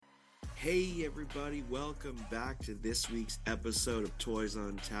Hey everybody, welcome back to this week's episode of Toys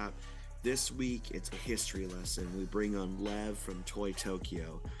on Tap. This week it's a history lesson. We bring on Lev from Toy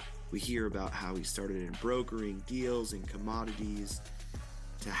Tokyo. We hear about how he started in brokering deals and commodities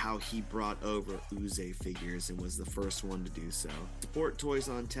to how he brought over Uze figures and was the first one to do so. Support Toys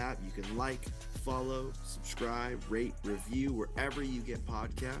on Tap. You can like, follow, subscribe, rate, review wherever you get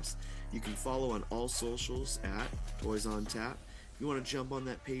podcasts. You can follow on all socials at Toys on Tap. If you want to jump on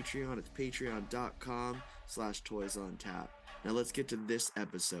that Patreon, it's patreon.com/toysontap. Now let's get to this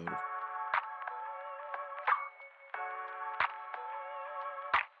episode.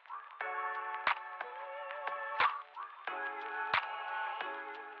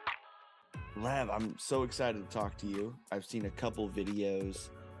 Lev, I'm so excited to talk to you. I've seen a couple videos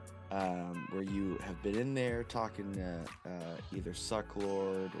where you have been in there talking to either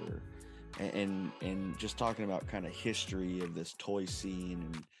Sucklord or and just talking about kind of history of this toy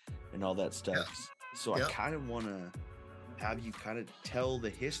scene and all that stuff. Yeah. So Yeah. I kind of want to have you kind of tell the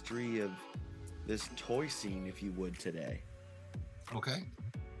history of this toy scene, if you would, today. Okay.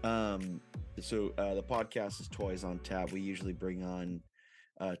 So the podcast is Toys on Tap. We usually bring on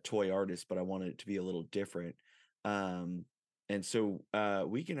toy artists, but I wanted it to be a little different. And so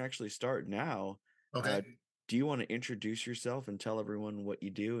we can actually start now. Okay. Do you want to introduce yourself and tell everyone what you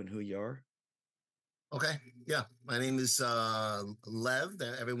do and who you are? Okay. Yeah. My name is Lev.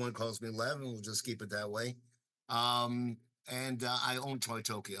 Everyone calls me Lev, and we'll just keep it that way. And I own Toy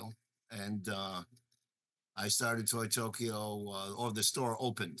Tokyo, and I started Toy Tokyo, or the store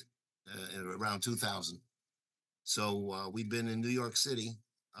opened around 2000. So we've been in New York City,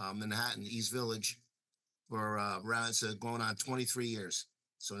 Manhattan, East Village, for around it's going on 23 years.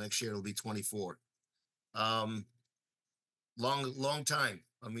 So next year it'll be 24. Long time.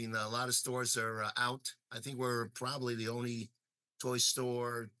 I mean, a lot of stores are out. I think we're probably the only toy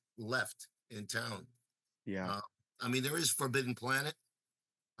store left in town. Yeah, I mean, there is Forbidden Planet.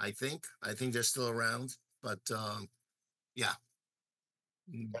 I think they're still around, but yeah,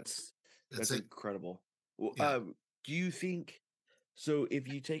 that's that's it. incredible. Well, Yeah. do you think so? If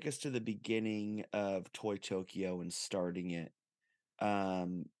you take us to the beginning of Toy Tokyo and starting it,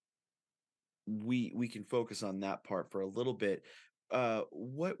 um, we can focus on that part for a little bit.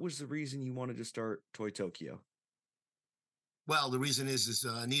 What was the reason you wanted to start Toy Tokyo? Well, the reason is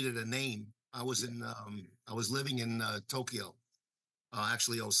I needed a name. I was living in Tokyo,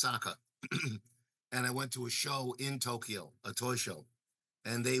 actually Osaka, and I went to a show in Tokyo, a toy show,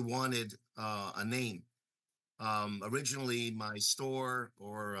 and they wanted a name. Originally, my store,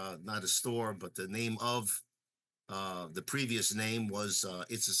 or not a store, but the name of the previous name was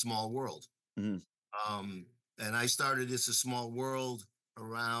It's a Small World. Mhm. And I started It's a Small World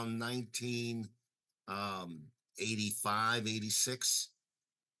around 1985, 86.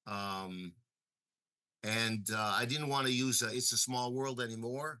 And I didn't want to use It's a Small World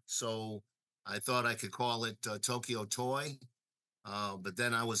anymore. So I thought I could call it Tokyo Toy. But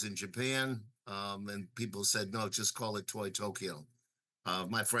then I was in Japan, and people said, no, just call it Toy Tokyo.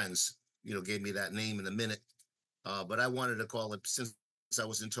 My friends, gave me that name in a minute. But I wanted to call it, since I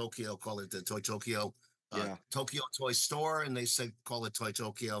was in Tokyo, call it the Toy Tokyo, Yeah, Tokyo Toy Store. And they said, call it Toy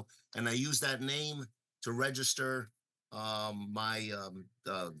Tokyo. And I used that name to register my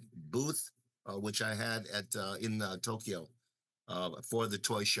booth, which I had in Tokyo for the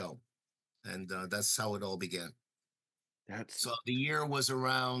toy show. And that's how it all began. that's So the year was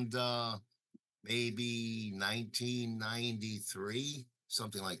around maybe 1993,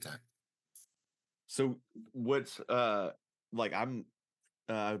 something like that. so. What's like I was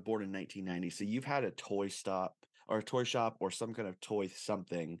born in 1990, so you've had a toy stop or a toy shop or some kind of toy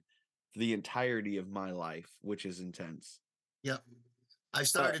something for the entirety of my life, which is intense. Yeah. I Uh,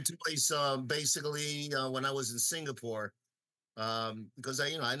 started toys basically when I was in Singapore, because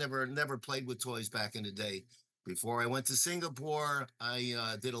I never played with toys back in the day. Before I went to Singapore,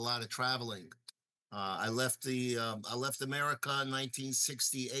 I did a lot of traveling. I left America in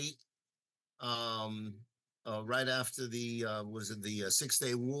 1968, right after the was it the 6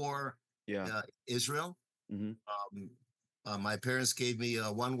 Day War, yeah. Israel. Hmm. My parents gave me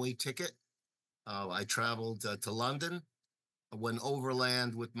a one-way ticket. I traveled to London. I went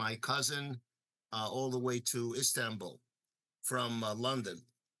overland with my cousin all the way to Istanbul from London.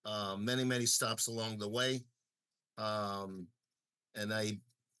 Many stops along the way, um, and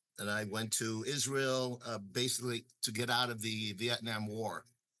I went to Israel basically to get out of the Vietnam War.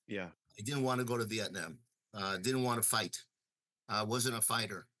 Yeah. I didn't want to go to Vietnam. Didn't want to fight. I wasn't a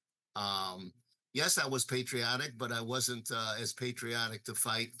fighter. Um, yes, I was patriotic, but I wasn't as patriotic to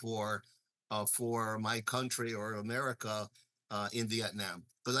fight for my country or America in Vietnam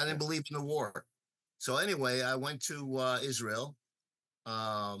because I didn't Yeah. believe in the war. So anyway, I went to Israel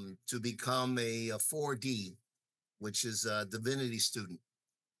to become a 4D, which is a divinity student,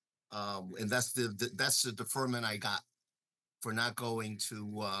 and that's the deferment I got for not going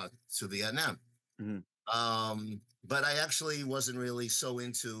to Vietnam. Hmm. But I actually wasn't really so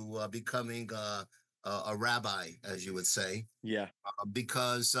into becoming a rabbi, as you would say, Yeah.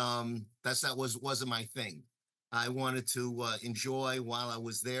 because wasn't my thing. I wanted to enjoy while I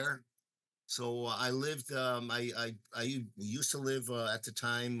was there. So I lived. I used to live at the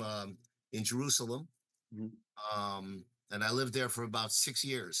time in Jerusalem, Hmm. and I lived there for about 6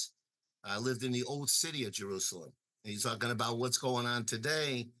 years. I lived in the old city of Jerusalem. And he's talking about what's going on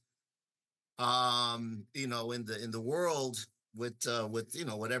today. In the world with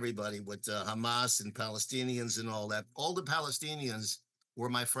with everybody with Hamas and Palestinians and all that. All the Palestinians were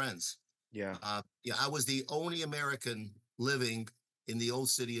my friends. Yeah. Yeah, I was the only American living in the old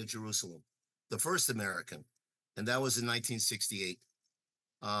city of Jerusalem, the first American, and that was in 1968.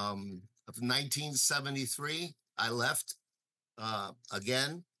 Of 1973, I left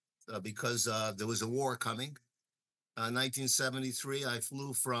again because there was a war coming. 1973, I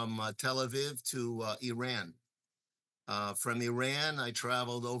flew from Tel Aviv to Iran. From Iran, I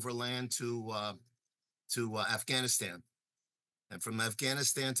traveled overland to Afghanistan, and from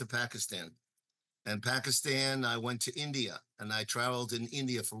Afghanistan to Pakistan. And Pakistan, I went to India, and I traveled in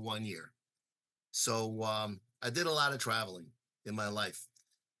India for 1 year. So I did a lot of traveling in my life.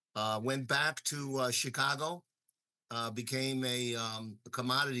 Went back to Chicago, became a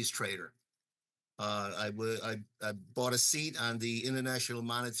commodities trader. I bought a seat on the International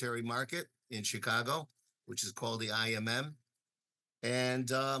Monetary Market in Chicago, which is called the IMM,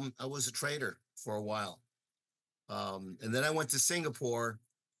 and I was a trader for a while. And then I went to Singapore,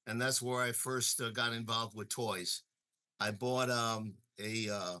 and that's where I first got involved with toys. I bought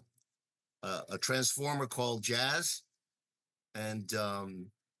a transformer called Jazz, and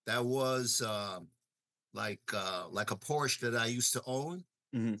that was like a Porsche that I used to own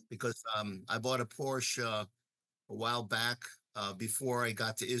Hmm. because I bought a Porsche a while back before I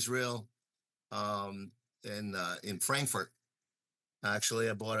got to Israel um, in Frankfurt. Actually,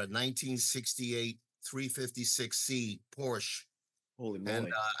 I bought a 1968 356C Porsche, Holy and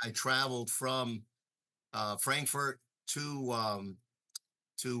moly. I traveled from Frankfurt to um,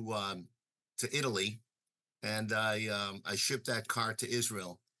 to um, to Italy, and I shipped that car to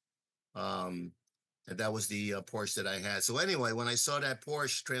Israel. Um, and that was the Porsche that I had. So anyway, when I saw that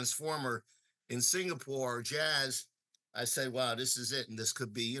Porsche Transformer in Singapore, Jazz, I said, "Wow, this is it, and this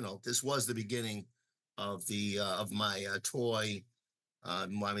could be, this was the beginning of my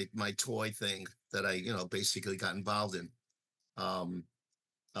my toy thing that I, basically got involved in." Um,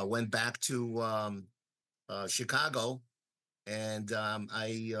 I went back to Chicago, and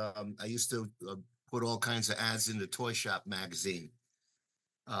I used to put all kinds of ads in the Toy Shop magazine.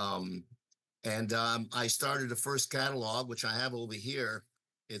 Um, and I started the first catalog, which I have over here.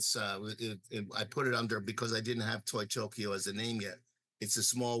 I put it under because I didn't have Toy Tokyo as a name yet. It's a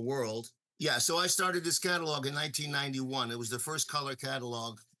small world. Yeah, so I started this catalog in 1991. It was the first color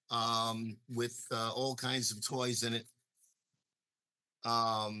catalog with all kinds of toys in it.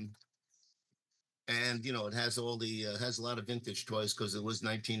 Um, and it has has a lot of vintage toys because it was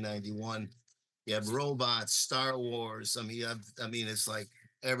 1991. You have robots, Star Wars. I mean, it's like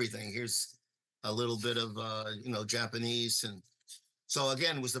everything. Here's a little bit of Japanese, and so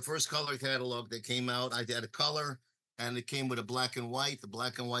again, it was the first color catalog that came out. I had a color, and it came with a black and white. The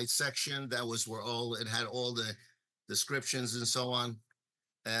black and white section that was where all it had all the descriptions and so on.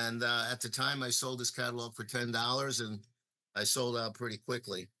 And at the time, I sold this catalog for $10, and I sold out pretty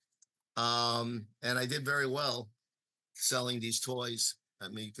quickly. And I did very well selling these toys. I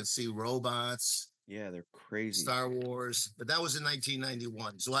mean, you can see robots, Yeah, they're crazy. Star Wars, but that was in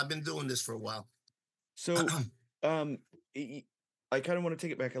 1991. So I've been doing this for a while. So, um, y- I kind of want to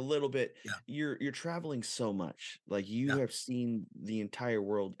take it back a little bit. Yeah, You're traveling so much. Like you yeah. have seen the entire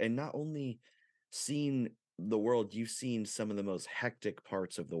world, and not only seen the world, you've seen some of the most hectic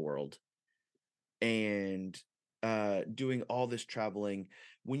parts of the world. And doing all this traveling,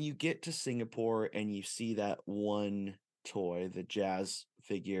 when you get to Singapore and you see that one toy, the jazz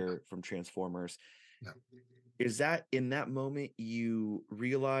figure from Transformers, Yeah. is that in that moment you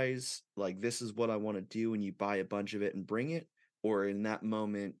realize like this is what I want to do and you buy a bunch of it and bring it? Or in that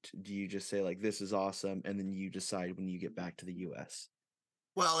moment, do you just say like this is awesome and then you decide when you get back to the US?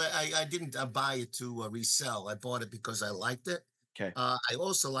 Well, I didn't buy it to resell. I bought it because I liked it. Okay. I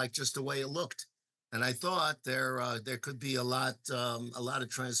also liked just the way it looked, and I thought there could be a lot of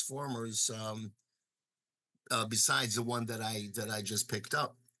Transformers besides the one that I just picked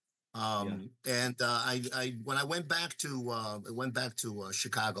up. Yeah. I when I went back to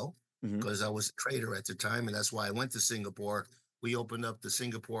Chicago Hmm. because I was a trader at the time, and that's why I went to Singapore. We opened up the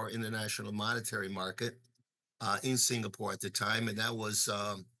Singapore International Monetary Market in Singapore at the time, and that was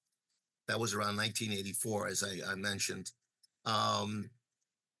around 1984, as I mentioned. Um,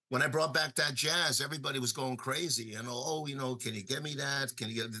 when I brought back that jazz, everybody was going crazy. Can you get me that? Can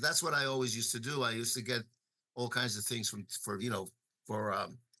you get? That's what I always used to do. I used to get all kinds of things for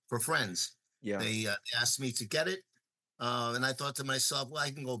for friends. Yeah. They asked me to get it, and I thought to myself, well,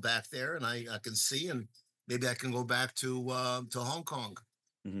 I can go back there and I can see, and maybe I can go back to Hong Kong,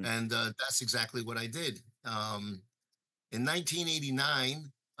 Hmm. and that's exactly what I did. In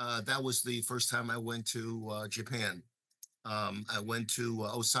 1989, that was the first time I went to Japan. I went to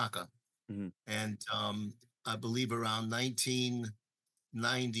Osaka, Hmm. and I believe around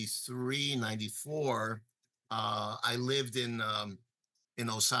 1993, 94, I lived in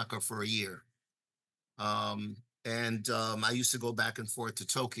Osaka for a year. I used to go back and forth to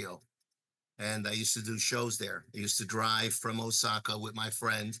Tokyo, and I used to do shows there. I used to drive from Osaka with my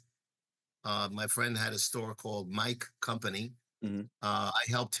friend. My friend had a store called Mike Company. Hmm. I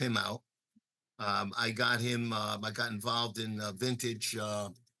helped him out. I got involved in vintage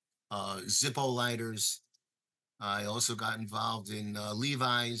Zippo lighters. I also got involved in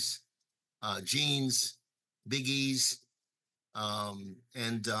Levi's, jeans, biggies,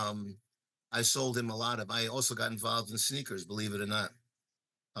 and I sold him a lot of. I also got involved in sneakers, believe it or not.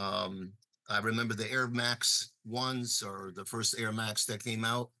 Um, I remember the Air Max ones or the first Air Max that came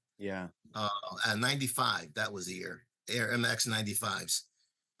out Yeah. uh, at 95. That was the year. Air MX 95s.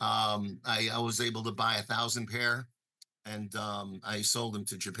 I was able to buy 1,000 pair, and I sold them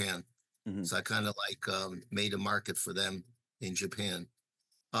to Japan. Hmm. So I kind of made a market for them in Japan.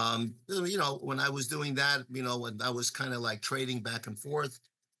 When I was doing that, when I was kind of like trading back and forth,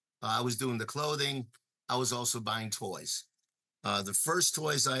 I was doing the clothing. I was also buying toys. The first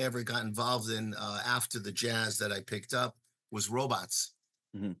toys I ever got involved in after the jazz that I picked up was robots.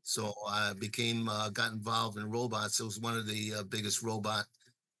 Hmm. So I got involved in robots. It was one of the biggest robot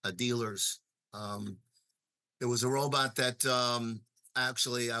dealers. Um, it was a robot that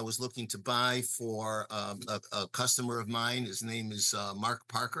actually I was looking to buy for a customer of mine. His name is Mark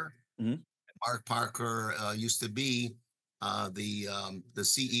Parker. Hmm. Mark Parker used to be the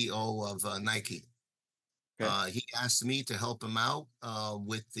CEO of Nike. Okay. He asked me to help him out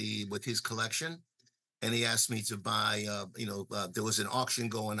with his collection, and he asked me to buy. There was an auction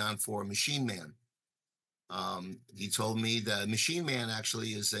going on for Machine Man. He told me that Machine Man actually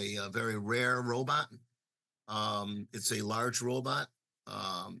is a very rare robot. It's a large robot,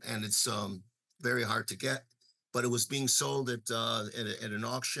 and it's very hard to get. But it was being sold at an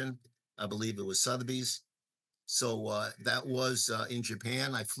auction. I believe it was Sotheby's. So that was in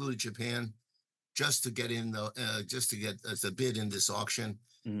Japan. I flew to Japan just to get just to get as a bid in this auction.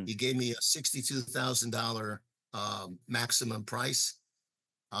 Hmm. He gave me a $62,000 maximum price,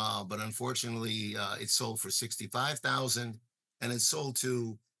 but unfortunately, it sold for 65,000, and it sold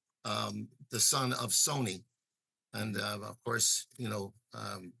to the son of Sony. And Hmm. of course,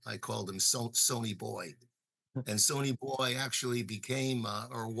 I called him Sony Boy. And Sony Boy actually became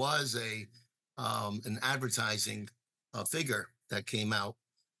or was a an advertising figure that came out,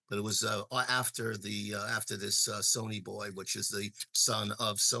 but it was after this Sony Boy, which is the son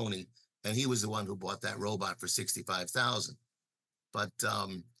of Sony, and he was the one who bought that robot for 65,000. But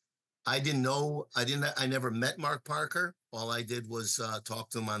I never met Mark Parker. All I did was talk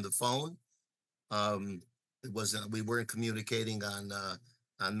to him on the phone. It wasn't we weren't communicating on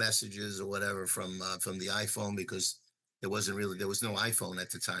messages or whatever from the iPhone because there was no iPhone at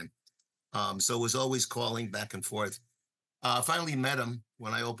the time. So it was always calling back and forth. Finally met him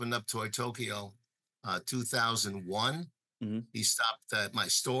when I opened up Toy Tokyo, 2001. Hmm. He stopped at my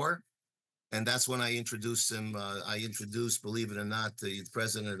store, and that's when I introduced him. I introduced, believe it or not, the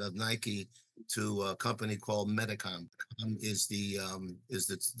president of Nike to a company called Medicom. Is the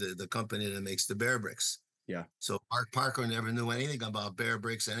company that makes the Bear Bricks. Yeah. So Mark Parker never knew anything about Bear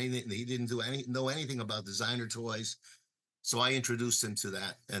Bricks, anything. He didn't know anything about designer toys. So I introduced him to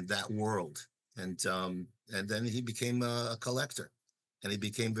that world, and then he became a collector, and he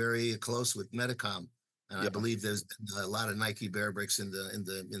became very close with Medicom. And I Yeah. believe there's been a lot of Nike Bear Bricks in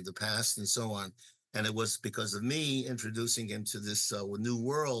the past and so on. And it was because of me introducing him to this new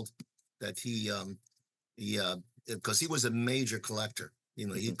world that he because he was a major collector. He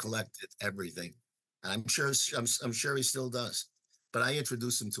Hmm. collected everything. I'm sure he still does. But I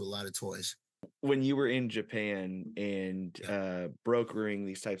introduced him to a lot of toys. when you were in Japan and Yeah, brokering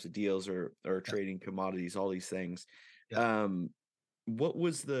these types of deals or yeah, trading commodities, all these things, yeah. um, what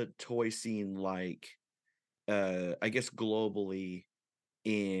was the toy scene like? I guess globally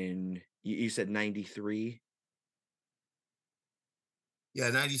in you said 93. Yeah,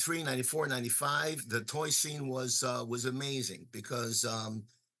 93, 94, 95. The toy scene was amazing because um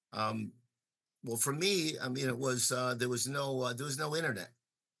well for me, I mean it was there was no internet.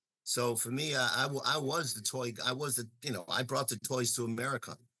 So for me, I was the toy. I was the I brought the toys to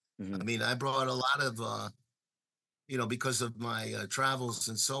America. I Hmm. mean, I brought a lot of because of my travels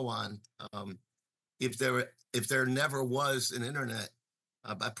and so on. If there never was an internet,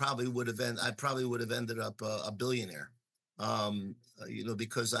 I probably would have ended up a billionaire.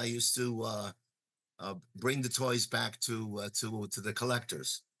 Because I used to bring the toys back to the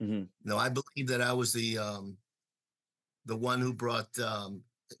collectors. Hmm. I believe that I was the one who brought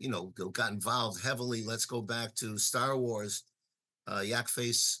got involved heavily. Let's go back to Star Wars, Yak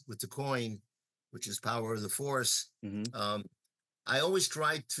Face with the coin, which is Power of the Force. Hmm. Um, I always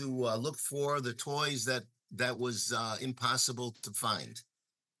tried to look for the toys that was impossible to find.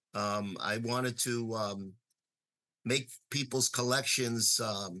 I wanted to make people's collections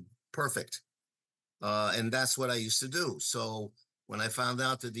perfect, and that's what I used to do. So when I found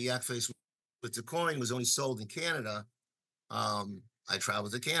out that the Yak Face with the coin was only sold in Canada, I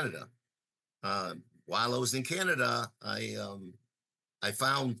traveled to Canada. While I was in Canada, I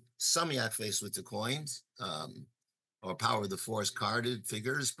found some Yak Face with the coins, or Power of the Force carded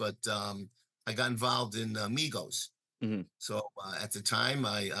figures, but I got involved in Migos. Hmm. So at the time,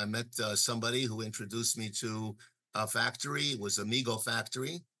 I met somebody who introduced me to a factory. It was a Migo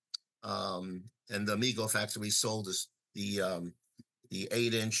factory, and the Migo factory sold us the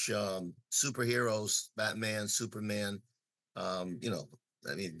 8-inch superheroes, Batman, Superman, I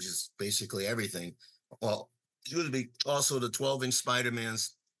mean, just basically everything. Well, excuse me, also the 12-inch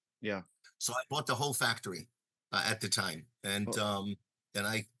Spider-Mans. Yeah. So I bought the whole factory at the time. Oh, And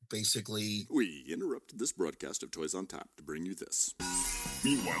I basically. We interrupted this broadcast of Toys on Tap to bring you this.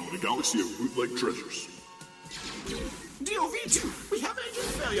 Meanwhile, in a galaxy of bootleg treasures. DOV2, we have engine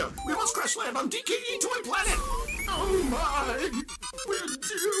failure. We must crash land on DKE Toy Planet. Oh my, we're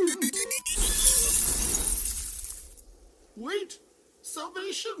doomed. Wait,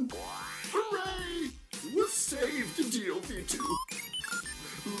 salvation. Hooray, we're saved, DOV2.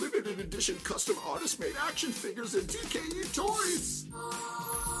 Limited edition custom artist-made action figures and DKE toys.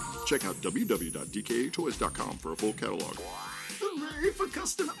 Check out www.dkatoys.com for a full catalog. Hooray for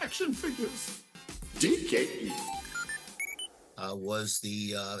custom action figures. DKE. Was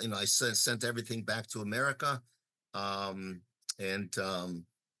the I sent everything back to America, and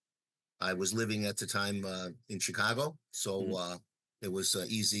I was living at the time in Chicago, so it was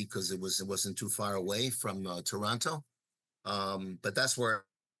easy because it wasn't too far away from Toronto. But that's where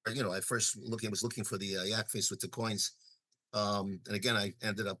I first was looking for the Yak Face with the coins, and again I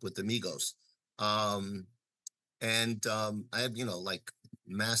ended up with the Migos, and I had like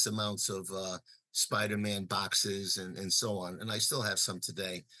mass amounts of Spider-Man boxes and so on, and I still have some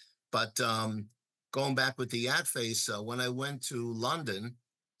today. But going back with the Yak Face, when I went to London,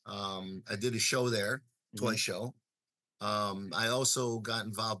 I did a show there, hmm. toy show. I also got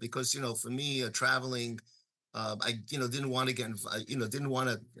involved because for me traveling, I didn't want to didn't want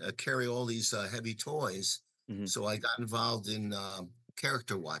to carry all these heavy toys, Hmm. so I got involved in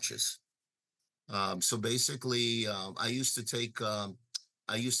character watches. So basically, I used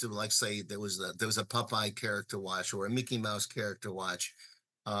to like say there was a Popeye character watch or a Mickey Mouse character watch,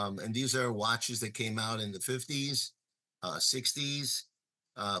 and these are watches that came out in the 50s, 60s.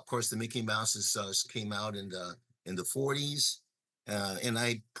 Of course, the Mickey Mouses came out in the 40s, and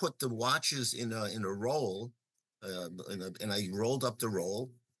I put the watches in a roll, and I rolled up the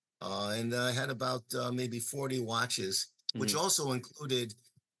roll, and I had about maybe 40 watches, which Hmm. also included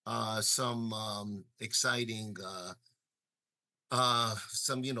some exciting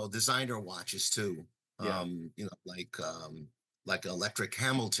some designer watches too. Yeah. Like Electric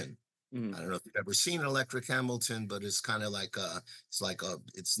Hamilton. Hmm. I don't know if you've ever seen an Electric Hamilton, but it's kind of like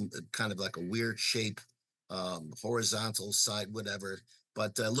it's kind of like a weird shape, horizontal side, whatever,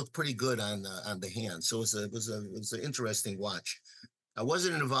 but looked pretty good on the hand. So it was an interesting watch. I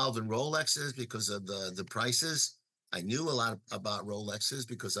wasn't involved in Rolexes because of the prices. I knew a lot about Rolexes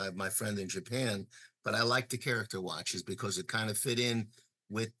because I have my friend in Japan, but I liked the character watches because it kind of fit in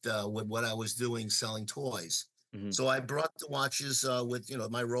with what I was doing, selling toys. Hmm. So I brought the watches with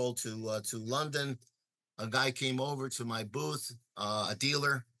my role to London. A guy came over to my booth, a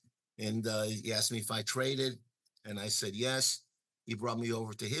dealer, and he asked me if I traded, and I said yes. he brought me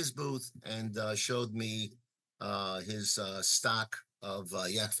over to his booth and showed me his stock of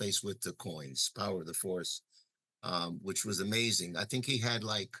yak face with the coins, Power of the Force, which was amazing. I think he had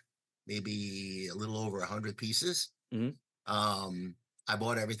like maybe a little over 100 pieces. Mhm. I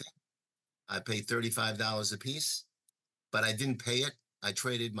bought everything. I paid $35 a piece, but I didn't pay it. I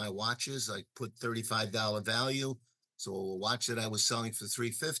traded my watches. I put $35 value. So a watch that I was selling for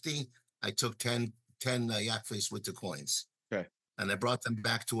 $350, I took 10 yak face with the coins, Okay. and I brought them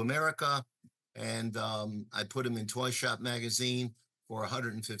back to America, and I put them in Toy Shop magazine for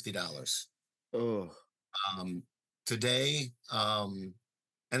 $150. Oh. Um, Today, and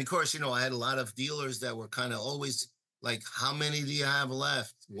of course, I had a lot of dealers that were kind of always like, how many do you have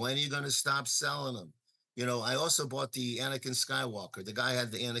left? When are you going to stop selling them? I also bought the Anakin Skywalker. The guy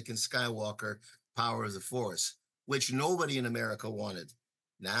had the Anakin Skywalker Power of the Force, which nobody in America wanted.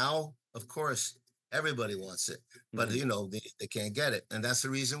 Now, of course, everybody wants it, but Mhm. they can't get it. And that's the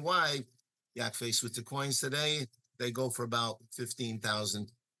reason why Yak Face with the coins today, they go for about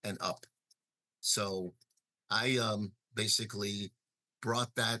 15,000 and up. So I basically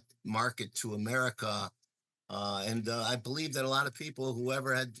brought that market to America. And I believe that a lot of people,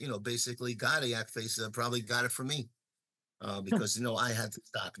 whoever had, basically got a yak face, probably got it from me because, I had the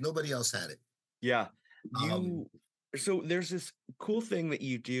stock. Nobody else had it. Yeah. Um, So there's this cool thing that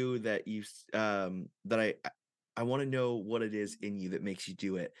you do that that I want to know what it is in you that makes you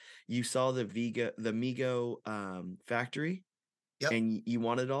do it. You saw the Migo factory yep. and you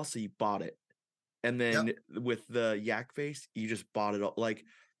wanted it all, so you bought it. And Yep. then with the yak face, you just bought it all. Like,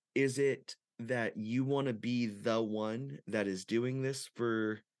 is it that you want to be the one that is doing this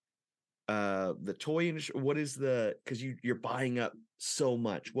for the toy industry? What is because you're buying up so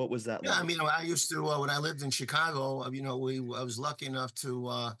much. What was that Yeah. I like? mean, I used to, when I lived in Chicago, I was lucky enough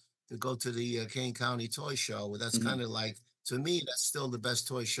to go to the Kane County Toy Show. That's Mhm. kind of like, to me, that's still the best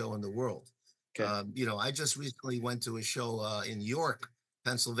toy show in the world. Okay. I just recently went to a show in York,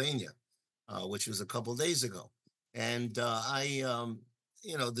 Pennsylvania, which was a couple days ago. And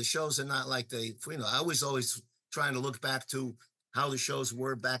the shows are not like I was always trying to look back to how the shows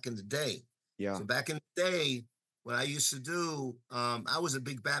were back in the day. Yeah. So back in the day, what I used to do, I was a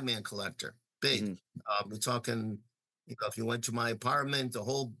big Batman collector, big. Mhm. We're talking, if you went to my apartment, the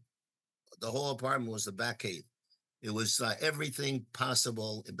whole apartment was the Batcave. It was everything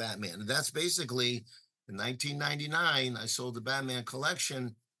possible in Batman. And that's basically in 1999, I sold the Batman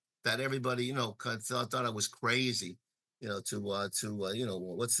collection that everybody, kind of thought I was crazy,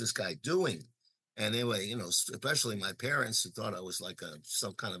 what's this guy doing? And anyway, especially my parents who thought I was like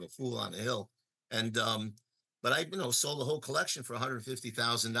some kind of a fool on a hill. And, but I, sold the whole collection for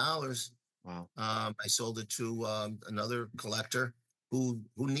 $150,000. Wow. I sold it to another collector who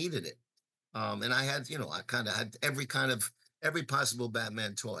needed it. And I had, I kind of had every possible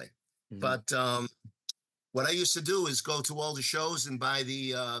Batman toy. Mhm. But what I used to do is go to all the shows and buy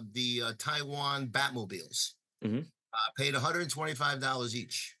the Taiwan Batmobiles. Mhm. I paid $125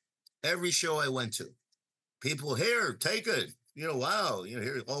 each. Every show I went to, people here, take it. Wow.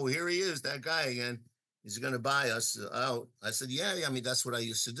 Here he is, that guy again. He's going to buy us out. I said, yeah. I mean, that's what I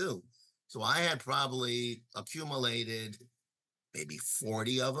used to do. So I had probably accumulated maybe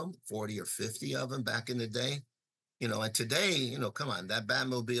 40 of them, 40 or 50 of them back in the day. And today, come on, that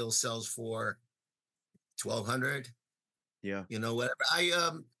Batmobile sells for 1,200, Yeah. whatever.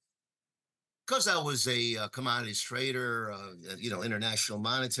 Because I was a commodities trader, international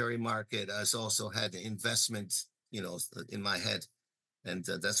monetary market, I also had the investment, in my head. And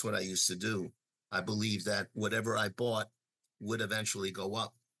that's what I used to do. I believe that whatever I bought would eventually go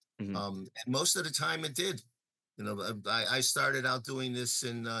up. Mhm. And most of the time it did. I started out doing this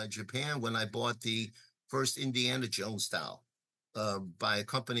in Japan when I bought the first Indiana Jones doll by a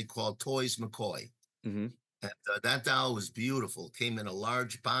company called Toys McCoy. Mhm. And that doll was beautiful. Came in a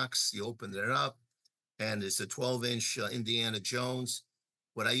large box. You opened it up, and it's a 12-inch Indiana Jones.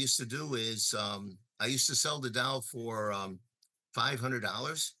 What I used to do is I used to sell the doll for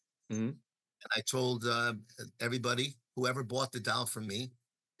 $500. Mhm. And I told everybody, whoever bought the doll from me,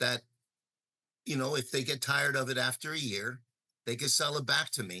 that if they get tired of it after a year, they can sell it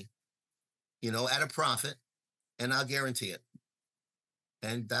back to me, at a profit, and I'll guarantee it.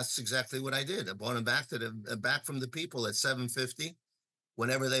 And that's exactly what I did. I bought them back from the people at 750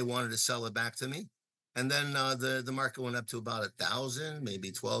 whenever they wanted to sell it back to me. And then the market went up to about 1,000,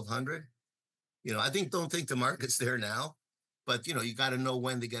 maybe 1,200. Don't think the market's there now, but you got to know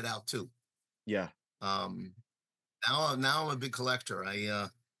when to get out too. Yeah. Um, now I'm a big collector. I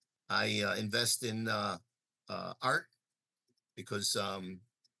invest in art because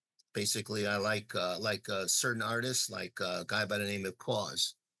Basically, I like certain artists, like a guy by the name of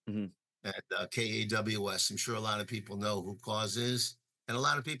Cause Hmm. and KAWS. I'm sure a lot of people know who Cause is, and a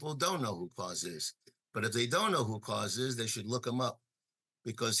lot of people don't know who Cause is. But if they don't know who Cause is, they should look him up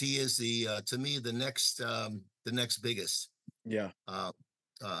because he is to me the next biggest Yeah. uh,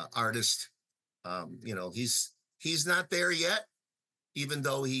 artist. He's not there yet, even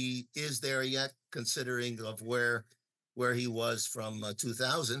though he is there yet, considering of where he was from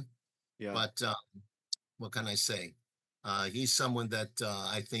 2000. Yeah. But what can I say? He's someone that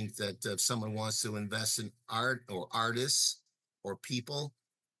I think that if someone wants to invest in art or artists or people,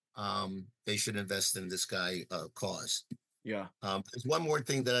 they should invest in this guy, Cause. Yeah. There's one more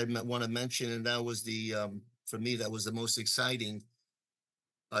thing that I want to mention, and that was for me, that was the most exciting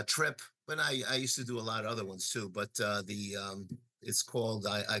trip. But I used to do a lot of other ones too. But it's called,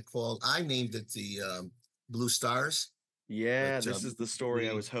 I named it the Blue Stars. Yeah. But This is the story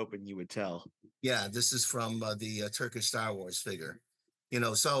I was hoping you would tell. yeah, this is from the Turkish Star Wars figure.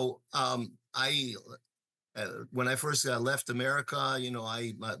 So I when I first left America,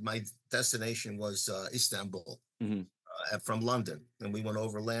 my destination was Istanbul Hmm. from London, and we went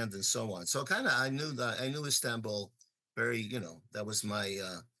overland and so on. So kind of I knew Istanbul very, that was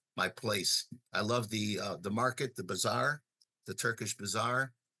my place. I love the market, the bazaar, the Turkish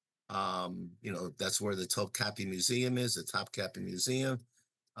bazaar. That's where the Topkapi Museum is, the Topkapi Museum,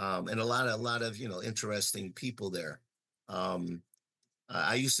 and a lot of interesting people there. Um,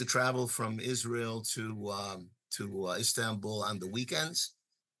 I used to travel from Israel to Istanbul on the weekends,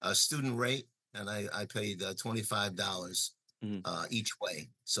 student rate, and I paid $25 Hmm. each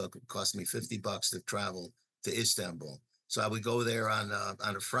way, so it cost me $50 to travel to Istanbul. So I would go there on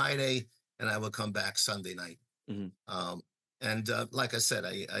a Friday, and I would come back Sunday night. Hmm. Um, and like I said,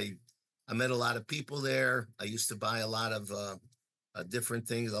 I met a lot of people there. I used to buy a lot of different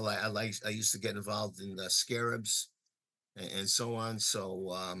things. I used to get involved in scarabs and so on.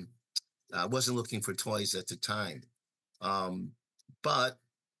 So I wasn't looking for toys at the time. Um, but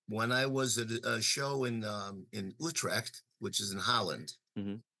when I was at a show in Utrecht, which is in Holland,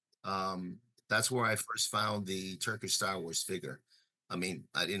 Hmm. um, that's where I first found the Turkish Star Wars figure. I mean,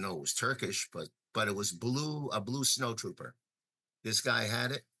 I didn't know it was Turkish, but it was a blue snowtrooper. This guy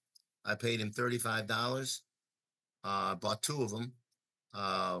had it. I paid him $35. Bought two of them.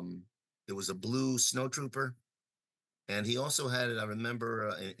 Um, it was a blue snowtrooper, and he also had it. I remember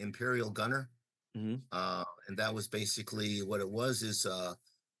an Imperial Gunner, Hmm. and that was basically what it was.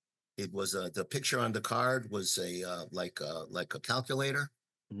 It was the picture on the card was like a calculator,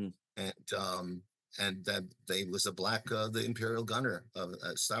 Hmm. and that they was a black the Imperial Gunner of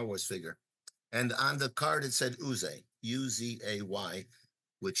a Star Wars figure, and on the card it said Uzay, Uzay,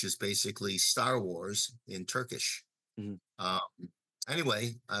 which is basically Star Wars in Turkish. Hmm. Um,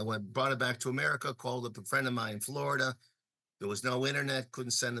 anyway, brought it back to America, called up a friend of mine in Florida. There was no internet,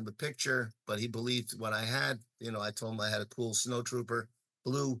 couldn't send him a picture, but he believed what I had. I told him I had a cool snowtrooper,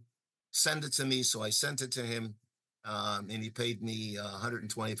 blue, send it to me. So I sent it to him, and he paid me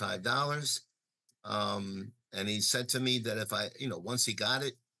 $125. And he said to me that if once he got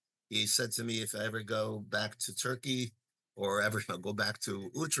it, he said to me, if I ever go back to Turkey or ever go back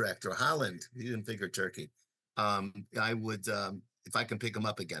to Utrecht or Holland, he didn't figure Turkey, I would, if I can pick him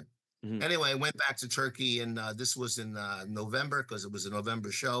up again. Hmm. Anyway, I went back to Turkey, and this was in November because it was a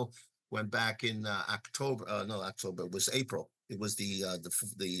November show. Went back in October. No, October. It was April. It was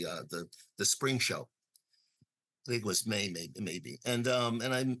the spring show. I think it was May, maybe. And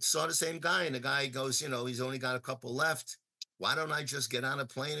I saw the same guy, and the guy goes, he's only got a couple left. Why don't I just get on a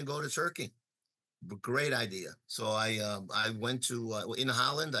plane and go to Turkey? Great idea. So I went to in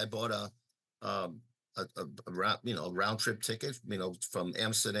Holland. I bought um, a round trip ticket, from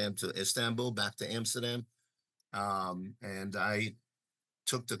Amsterdam to Istanbul, back to Amsterdam. And I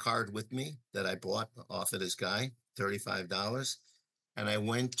took the card with me that I bought off of this guy, $35, and I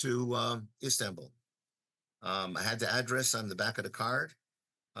went to Istanbul. I had the address on the back of the card.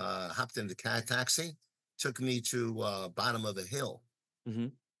 Hopped in the taxi, took me to bottom of the hill. Hmm.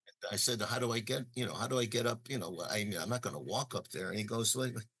 I said, how do I get up? I'm not going to walk up there. And he goes,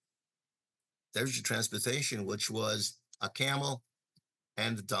 wait, there's your transportation, which was a camel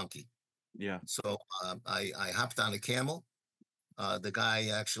and a donkey. Yeah. So I hopped on a camel. The guy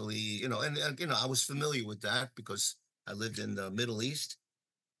actually, I was familiar with that because I lived in the Middle East.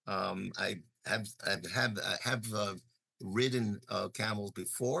 I have ridden camels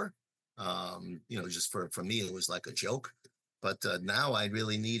before. Just for me, it was like a joke. But now I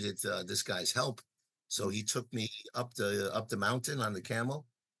really needed this guy's help, so he took me up the mountain on the camel,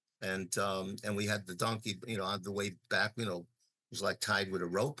 and we had the donkey, on the way back, it was like tied with a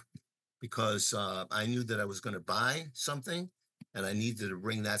rope, because I knew that I was going to buy something, and I needed to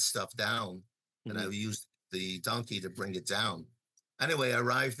bring that stuff down, and I Mhm. used the donkey to bring it down. Anyway, I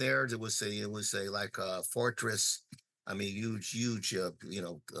arrived there. It was a like a fortress. I mean, huge,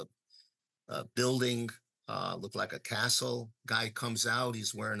 building. Looked like a castle. Guy comes out.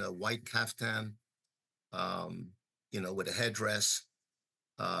 He's wearing a white kaftan, um, with a headdress.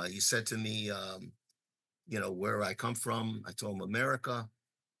 He said to me, where I come from. I told him America.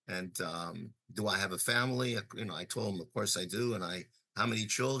 And do I have a family? I told him, of course I do. And how many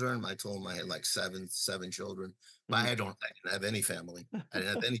children? I told him I had like seven children. But Mhm. I didn't have any family. I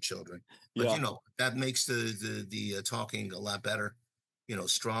didn't have any children. But Yeah. that makes the talking a lot better,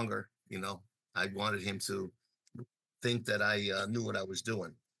 stronger. I wanted him to think that I knew what I was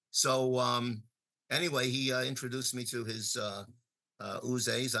doing. So anyway, he introduced me to his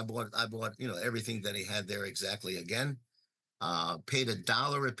uzes. I bought everything that he had there exactly again. Paid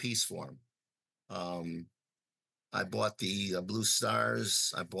 $1 a piece for him. Um, I bought the Blue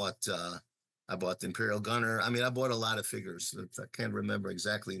Stars. I bought the Imperial Gunner. I mean, I bought a lot of figures. I can't remember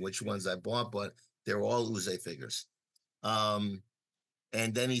exactly which ones I bought, but they're all Uze figures. Um,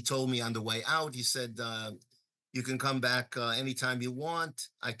 and then he told me on the way out, he said, you can come back anytime you want.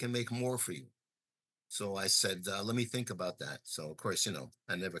 I can make more for you. So I said, let me think about that. So, of course,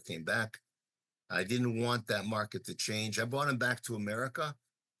 I never came back. I didn't want that market to change. I brought him back to America.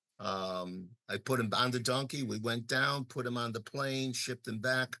 I put him on the donkey. We went down, put him on the plane, shipped him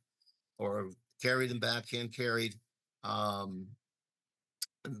back, or carried him back, hand carried. Um,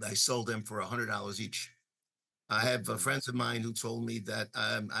 and I sold them for $100 each. I have friends of mine who told me that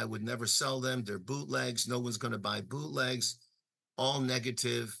I would never sell them. They're bootlegs. No one's going to buy bootlegs. All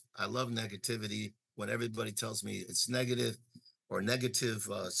negative. I love negativity. When everybody tells me it's negative or negative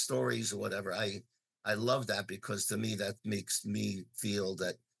stories or whatever, I love that, because to me that makes me feel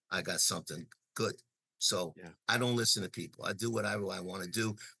that I got something good. So Yeah. I don't listen to people. I do whatever I want to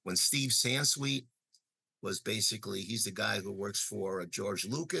do. When Steve Sansweet he's the guy who works for George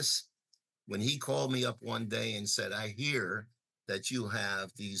Lucas. When he called me up one day and said, I hear that you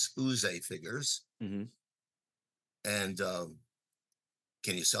have these Uze figures, Mhm. and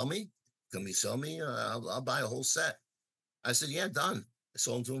can you sell me? Can you sell me? I'll buy a whole set. I said, yeah, done. I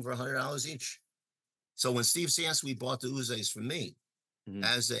sold them to him for $100 each. So when Steve Sansweet bought the Uzes from me, Mhm.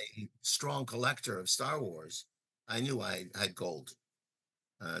 as a strong collector of Star Wars, I knew I had gold.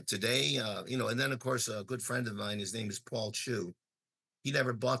 Today, and then of course, a good friend of mine, his name is Paul Chu. He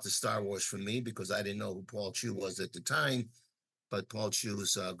never bought the Star Wars from me because I didn't know who Paul Chu was at the time. But Paul Chu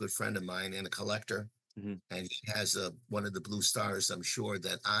is a good friend of mine and a collector. Mhm. And he has one of the Blue Stars, I'm sure,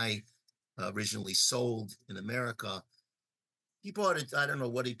 that I originally sold in America. He bought it. I don't know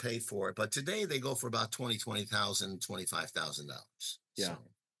what he paid for it, but today they go for about $25,000. Yeah.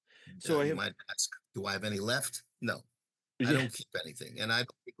 So So I you have might ask, do I have any left? No, I yeah, don't keep anything, and I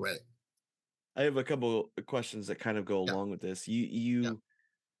don't regret it. I have a couple of questions that kind of go Yeah, along with this. yeah. You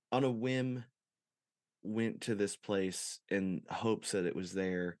on a whim went to this place in hopes that it was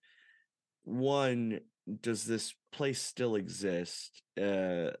there. One, does this place still exist?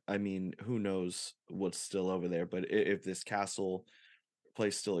 I mean, who knows what's still over there, but if this castle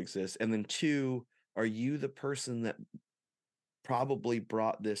place still exists. And then two, are you the person that probably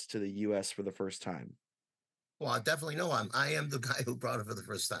brought this to the US for the first time? Well, I definitely know I am the guy who brought it for the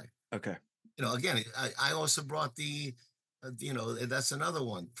first time. Okay. Again, I also brought that's another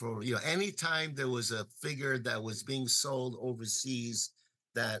one for, anytime there was a figure that was being sold overseas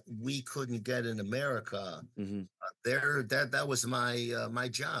that we couldn't get in America, Hmm. that was my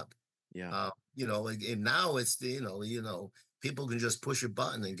job. Yeah. And now it's people can just push a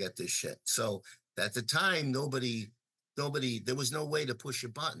button and get this shit. So at the time, there was no way to push a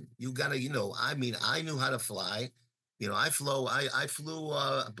button. You gotta, I mean, I knew how to fly. I flew,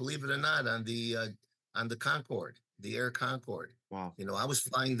 believe it or not, on the Concorde, the Air Concorde. Wow. I was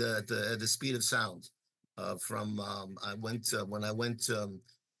flying the speed of sound. When I went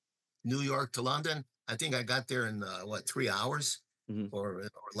New York to London. I think I got there in 3 hours Hmm. or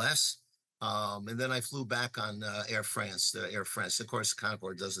less. And then I flew back on Air France. Air France, of course,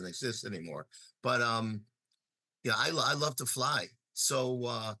 Concorde doesn't exist anymore. But yeah, I love to fly.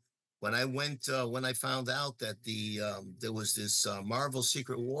 So when I found out that there was this Marvel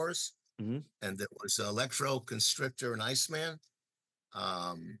Secret Wars, Hmm. and there was Electro, Constrictor, and Iceman.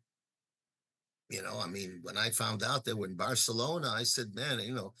 Um, I mean, when I found out they were in Barcelona, I said, man,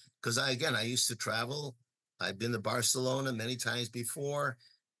 because I used to travel. I've been to Barcelona many times before,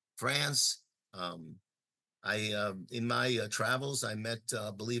 France. Um, in my travels, I met,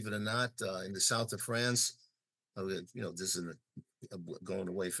 believe it or not, in the south of France. This is going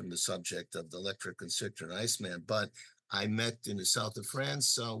away from the subject of the Electric Constrictor and Iceman, but I met in the south of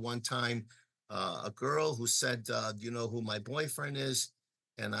France one time a girl who said, "Do you know who my boyfriend is?"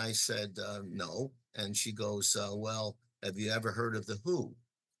 And I said, "No." And she goes, "Well, have you ever heard of the Who?"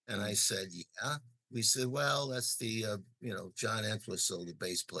 And I said, "Yeah." We said, "Well, that's the John Entwistle, the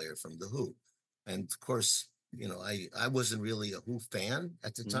bass player from the Who." And of course, I wasn't really a Who fan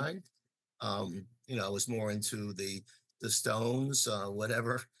at the Mhm. time. I was more into the Stones,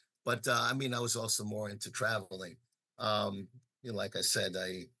 whatever. But I mean, I was also more into traveling. Like I said,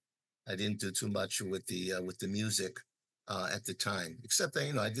 I didn't do too much with the music at the time, except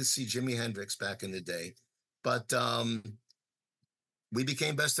that I did see Jimi Hendrix back in the day. But we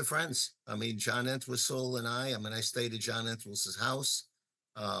became best of friends. I mean, John Entwistle and I mean, I stayed at John Entwistle's house.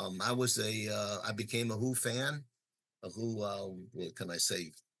 I became a Who fan. A Who, what can I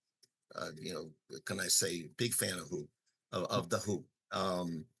say? Can I say, big fan of Who, of the Who.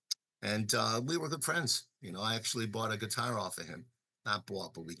 And we were good friends. I actually bought a guitar off of him. Not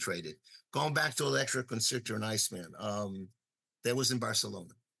bought, but we traded. Going back to Electric Constrictor and Iceman, that was in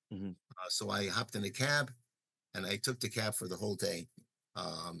Barcelona. Mhm. So I hopped in a cab and I took the cab for the whole day.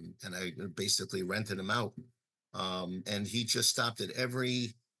 And I basically rented him out. And he just stopped at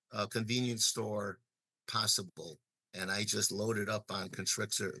every convenience store possible. And I just loaded up on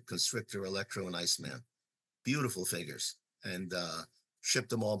Constrictor, Electro, and Iceman. Beautiful figures. And shipped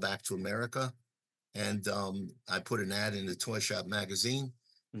them all back to America. And I put an ad in the Toy Shop magazine,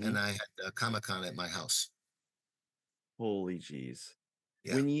 Mhm. and I had Comic-Con at my house. Holy jeez.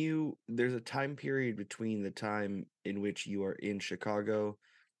 Yeah. There's a time period between the time in which you are in Chicago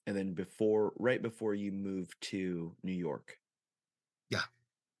and then right before you move to New York. Yeah.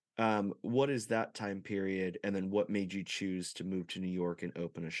 What is that time period, and then what made you choose to move to New York and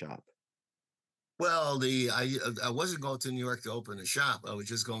open a shop? Well, I wasn't going to New York to open a shop. I was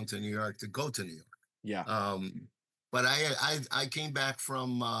just going to New York to go to New York. Yeah. But I came back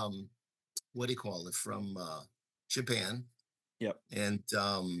from what do you call it? From Japan, Yep. and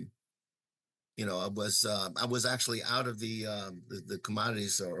I was actually out of the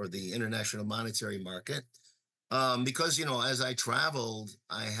commodities or the international monetary market because as I traveled,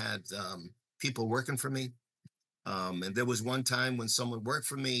 I had people working for me, and there was one time when someone worked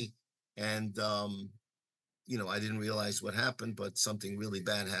for me, and I didn't realize what happened, but something really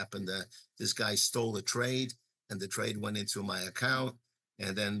bad happened. That this guy stole a trade, and the trade went into my account,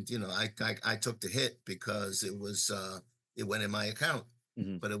 and then I took the hit because it went in my account,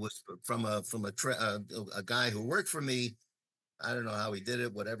 Mhm. but it was from a guy who worked for me. I don't know how he did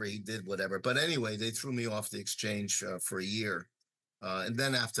it, whatever he did, whatever. But anyway, they threw me off the exchange for a year, and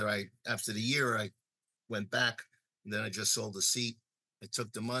then after the year, I went back, and then I just sold the seat. I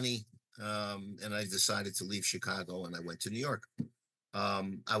took the money, and I decided to leave Chicago, and I went to New York.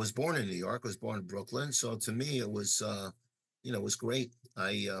 I was born in New York. I was born in Brooklyn, so to me, it was great.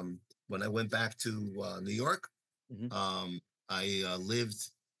 When I went back to New York, Mhm. I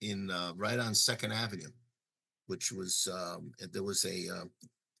lived in right on Second Avenue, which was there was a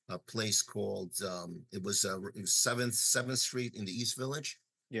place called it was Seventh Street in the East Village.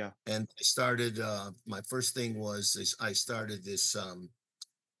 Yeah. And I started my first thing was I started this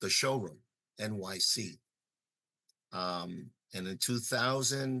the showroom NYC. And in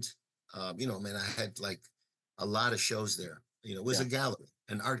 2000, man, I had like a lot of shows there. It was Yeah. a gallery,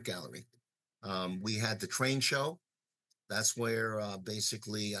 an art gallery. We had the train show. That's where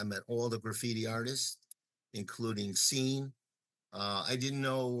basically I met all the graffiti artists, including Scene. I didn't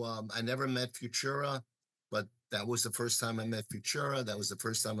know, I never met Futura, but that was the first time I met Futura. That was the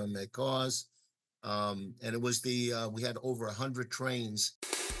first time I met Gauze. And it was we had over 100 trains.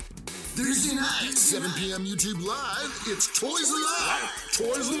 Thursday night, 7 p.m. YouTube Live, it's Toys Alive!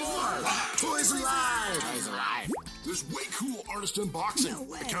 Toys Alive! Toys Alive! Toys Alive! There's way cool artist unboxing.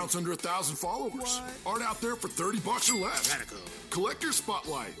 Accounts under 1,000 followers. Art out there for $30 or less. Collector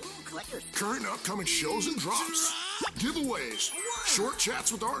Spotlight. Current and upcoming shows and drops. Giveaways. Short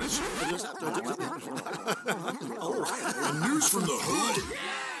chats with artists. And news from the hood.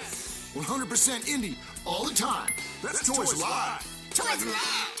 100% indie all the time. That's Toys Live. Toys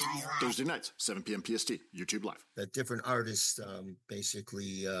Live. Thursday nights, 7 p.m. PST, YouTube Live. That different artists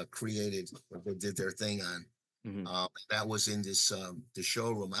basically created or they did their thing on. Mhm. That was in the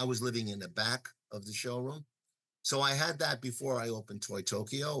showroom. I was living in the back of the showroom. So I had that before I opened Toy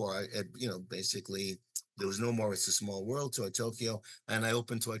Tokyo, basically there was no more It's a Small World, Toy Tokyo, and I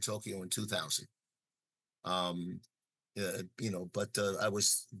opened Toy Tokyo in 2000. But I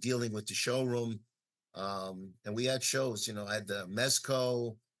was dealing with the showroom, and we had shows. I had the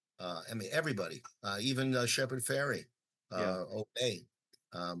Mezco, I mean everybody, even Shepard Fairey. Yeah. Okay.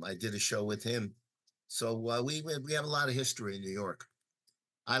 I did a show with him. So we have a lot of history in New York.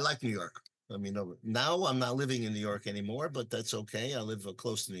 I like New York. I mean, now I'm not living in New York anymore, but that's okay. I live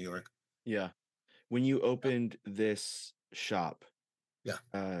close to New York. Yeah. When you opened this shop,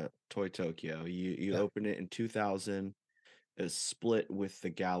 Yeah. Toy Tokyo, you Yeah. opened it in 2000, split with the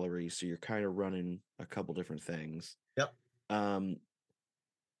gallery, so you're kind of running a couple different things. Yep. Um,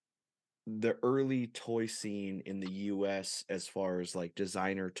 the early toy scene in the US as far as like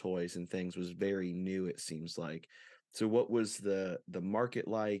designer toys and things was very new, it seems like. So what was the market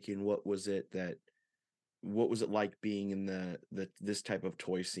like, and what was it like being in the this type of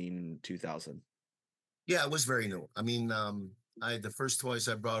toy scene in 2000? Yeah, it was very new. I mean, the first toys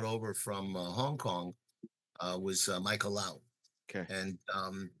I brought over from Hong Kong was Michael Lau, Okay. and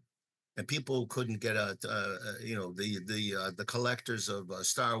people couldn't get the collectors of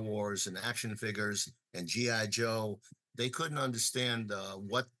Star Wars and action figures and GI Joe. They couldn't understand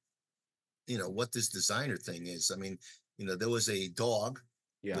what this designer thing is. I mean, there was a dog,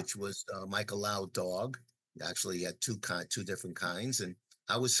 Yeah. which was Michael Lau dog. Actually, he had two different kinds, and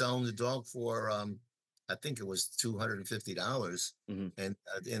I was selling the dog for I think it was $250. Hmm. And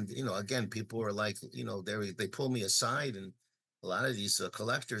again, people were like, they pulled me aside, and a lot of these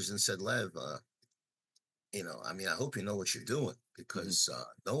collectors, and said, Lev, I mean, I hope you know what you're doing, because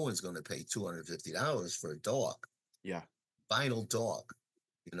no one's going to pay $250 for a dog, Yeah. vinyl dog,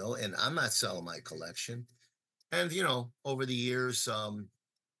 and I'm not selling my collection. And, over the years,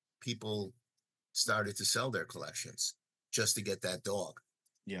 people started to sell their collections just to get that dog.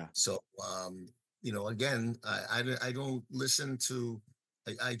 Yeah. So, again, I don't listen to,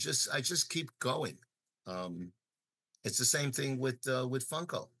 I just keep going. Um, it's the same thing with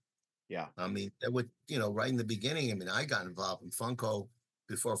Funko. Yeah. I mean, right in the beginning, I mean, I got involved in Funko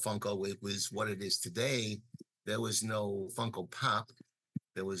before Funko it was what it is today. There was no Funko Pop.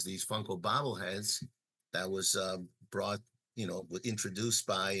 There was these Funko bobbleheads that was brought, introduced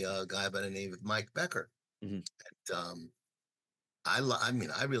by a guy by the name of Mike Becker. Hmm. And, I mean,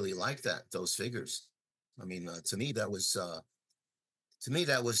 I really like those figures. I mean, to me that was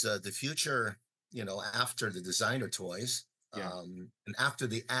the future. After the designer toys, Yeah. and after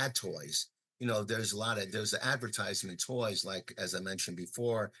the ad toys. There's the advertisement toys, like as I mentioned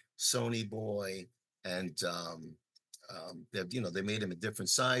before, Sony Boy, and they made them in different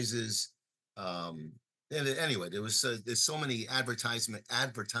sizes. Um, and anyway, there's so many advertisement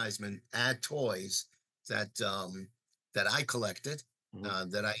ad toys that I collected, Hmm.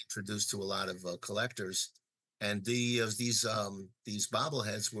 that I introduced to a lot of collectors, and these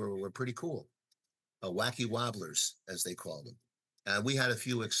bobbleheads were pretty cool, wacky wobblers as they called them. We had a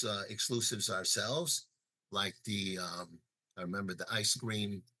few exclusives ourselves, like I remember the ice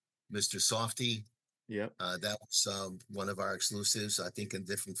cream Mr. Softy. Yep. That was one of our exclusives, I think, in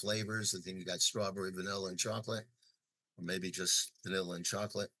different flavors. I think you got strawberry, vanilla, and chocolate, or maybe just vanilla and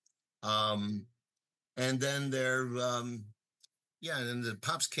chocolate. Um, and then yeah, and then the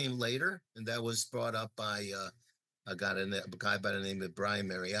Pops came later, and that was brought up by a guy by the name of Brian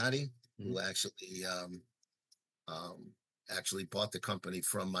Mariotti, Hmm. who um, actually bought the company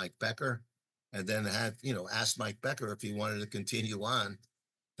from Mike Becker, and then asked Mike Becker if he wanted to continue on.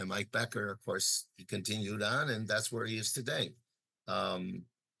 And Mike Becker, of course, he continued on, and that's where he is today. Um,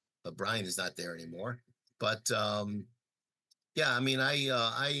 but Brian is not there anymore. But yeah, I mean,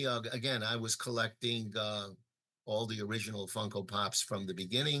 again, I was collecting all the original Funko Pops from the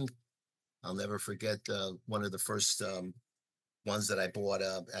beginning. I'll never forget one of the first ones that I bought.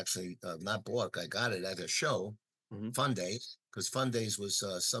 Actually, not bought. I got it at a show, Hmm. Fun Days, because Fun Days was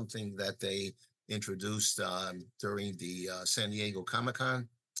something that they introduced during the San Diego Comic-Con,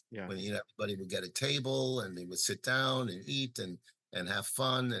 Yeah. when everybody would get a table and they would sit down and eat and have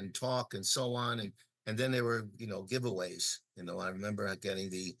fun and talk and so on, and then there were giveaways. I remember getting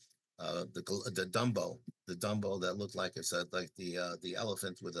the Dumbo that looked like like the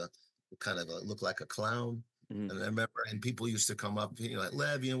elephant with a kind of looked like a clown. Hmm. And I remember, and people used to come up, like,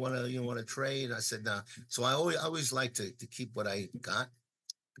 Lev, you want to trade? And I said, no. So I always like to keep what I got,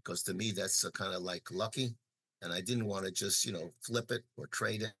 because to me that's kind of like lucky, and I didn't want to just flip it or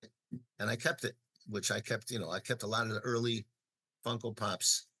trade it, and I kept it, which I kept a lot of the early Funko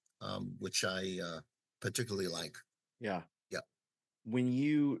Pops, which I particularly like. Yeah. Yeah.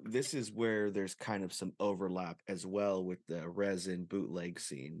 This is where there's kind of some overlap as well with the resin bootleg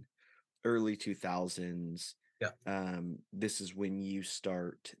scene, early 2000s. Yeah. This is when you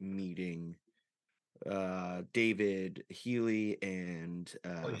start meeting David Healy and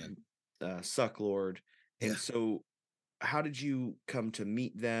Oh yeah. Sucklord. Yeah. And so how did you come to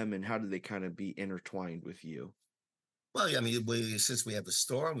meet them, and how did they kind of be intertwined with you? Well, yeah, I mean, since we have a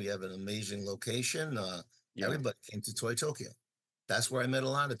store, we have an amazing location. Yeah. Everybody came to Toy Tokyo. That's where I met a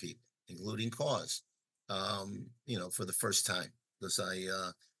lot of people, including Cause. For the first time, because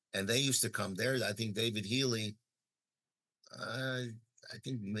and they used to come there. I think David Healy. Uh, I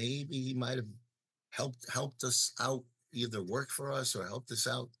think maybe he might have helped us out, either worked for us or helped us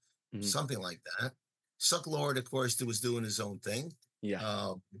out, Mhm. something like that. Suck Lord, of course, was doing his own thing. Yeah.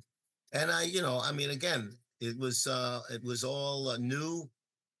 Um, and I mean, again, it was all new,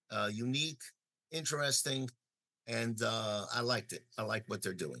 unique, interesting, and I liked it. I like what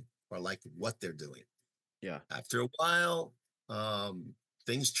they're doing, or I like what they're doing. Yeah. After a while,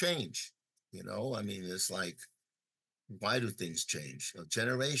 things change. I mean, it's like, why do things change?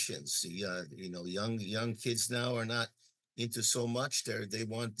 Generations, young kids now are not into so much. They're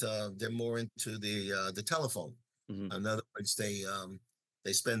more into the telephone. Mhm. In other words,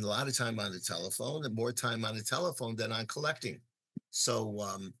 they spend a lot of time on the telephone, and more time on the telephone than on collecting.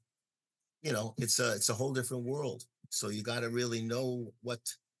 So it's a whole different world. So you got to really know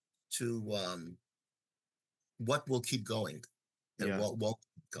to what will keep going and Yeah. what won't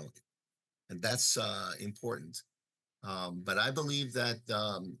keep going, and that's important. But I believe that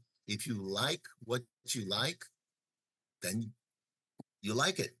if you like what you like, then you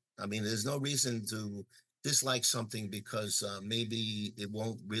like it. I mean, there's no reason to dislike something because maybe it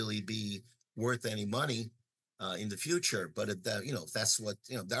won't really be worth any money in the future. But if that's what,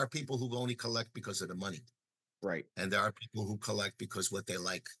 there are people who only collect because of the money, Right. and there are people who collect because what they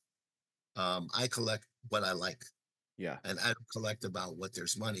like. I collect what I like, Yeah. and I don't collect about what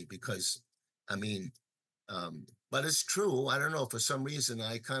there's money because, I mean, but it's true. I don't know. For some reason,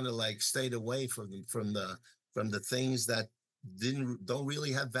 I kind of like stayed away from the things that don't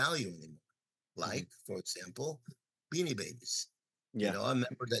really have value anymore. Mhm. Like, for example, Beanie Babies. Yeah. I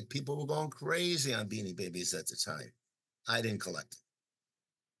remember that people were going crazy on Beanie Babies at the time. I didn't collect it.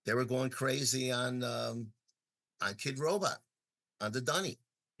 They were going crazy on Kid Robot, on the Dunny.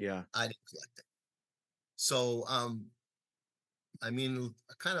 Yeah. I didn't collect it. So, I mean,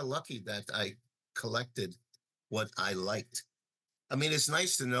 kind of lucky that I collected what I liked. I mean, it's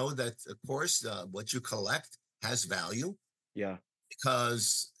nice to know that, of course, what you collect has value, Yeah.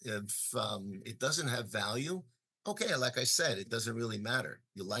 because if it doesn't have value, okay, like I said, it doesn't really matter.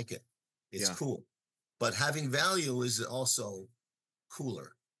 You like it, it's Yeah. cool. But having value is also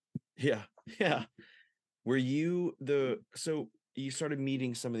cooler. Yeah. Yeah. Were you so you started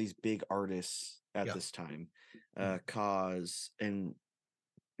meeting some of these big artists at Yeah. this time, Mhm. Cause, and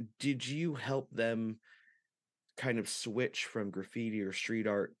did you help them kind of switch from graffiti or street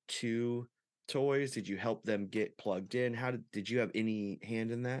art to toys? Did you help them get plugged in? Did you have any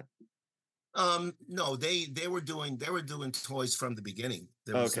hand in that? No, they were doing toys from the beginning.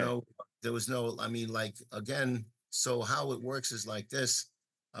 Okay. There was no, I mean, like, again, so how it works is like this.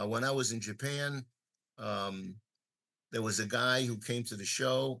 When I was in Japan, um, there was a guy who came to the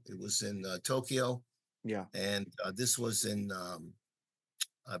show. It was in Tokyo, Yeah. and this was in,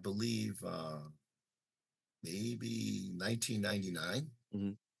 I believe, maybe 1999.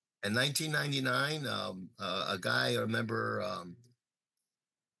 Mhm. In 1999, a guy, I remember,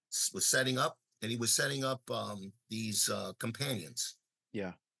 was setting up, and he was setting up these companions.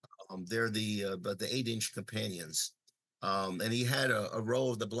 Yeah. They're the 8-inch companions. And he had a row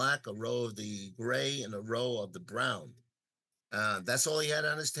of the black, a row of the gray, and a row of the brown. That's all he had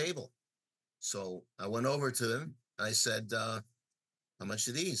on his table. So I went over to him. I said, "How much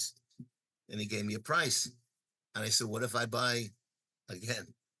are these?" And he gave me a price. And I said, "What if I buy,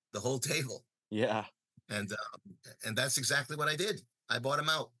 again, the whole table?" Yeah. And that's exactly what I did. I bought him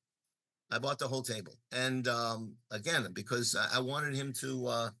out. I bought the whole table. And again, because I wanted him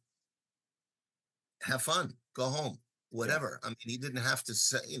to have fun, go home, Yeah. whatever. I mean, he didn't have to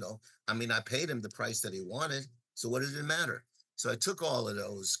say, I mean, I paid him the price that he wanted. So what did it matter? So I took all of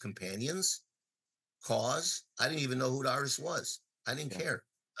those companions, cause I didn't even know who the artist was. I didn't Yeah. care.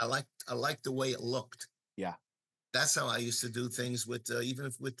 I liked the way it looked. Yeah. That's how I used to do things with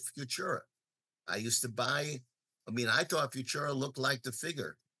even with Futura. I used to buy. I mean, I thought Futura looked like the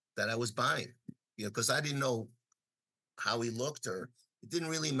figure that I was buying, because I didn't know how he looked, or it didn't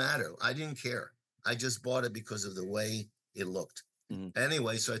really matter. I didn't care. I just bought it because of the way it looked. Mhm.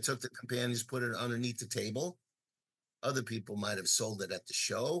 Anyway, so I took the companions, put it underneath the table. Other people might have sold it at the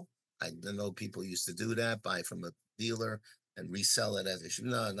show. I know people used to do that, buy from a dealer and resell it as a show.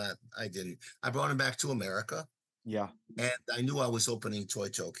 No, not I didn't. I brought him back to America, Yeah. and I knew I was opening Toy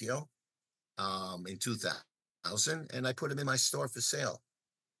Tokyo in 2000, and I put him in my store for sale.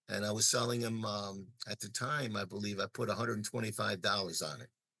 And I was selling him at the time. I believe I put $125 on it.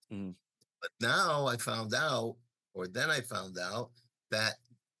 Mhm. But now I found out or then I found out that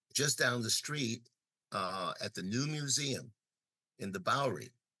just down the street at the new museum in the Bowery,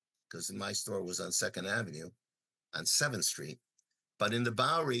 because my store was on Second Avenue on 7th Street. But in the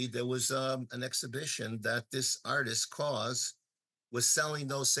Bowery, there was an exhibition that this artist, Cause, was selling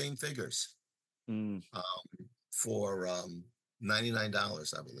those same figures Mm. for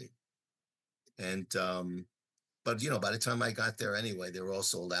 $99, I believe. And but by the time I got there anyway, they were all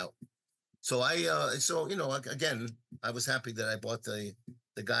sold out. So again, I was happy that I bought the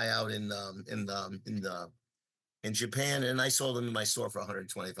guy out in Japan, and I sold them in my store for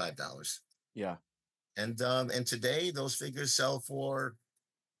 $125. Yeah. And today those figures sell for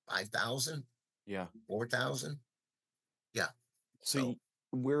 5,000, Yeah. 4,000. Yeah. So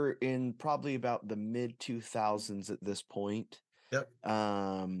we're in probably about the mid 2000s at this point. Yep.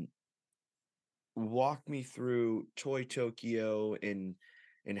 Walk me through Toy Tokyo and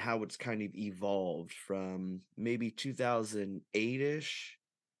how it's kind of evolved from maybe 2008-ish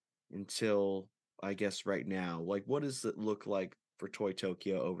until I guess right now. Like, what does it look like for Toy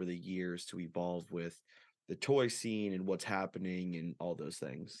Tokyo over the years to evolve with the toy scene and what's happening and all those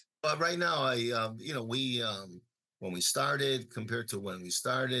things? But right now, we when we started compared to when we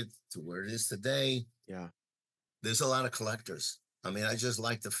started to where it is today, Yeah. there's a lot of collectors. I mean, I just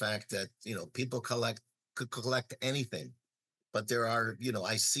like the fact that people could collect anything, but there are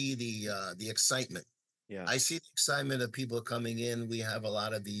I see the excitement. Yeah. I see the excitement of people coming in. We have a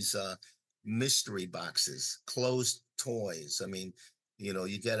lot of these mystery boxes, closed toys. I mean,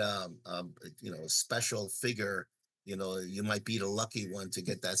 you get a special figure. You might be the lucky one to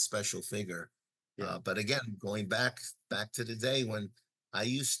get that special figure. Yeah. But again, going back to the day when I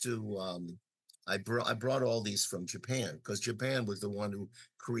used to, I brought all these from Japan because Japan was the one who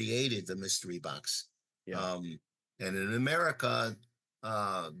created the mystery box. Yeah. And in America,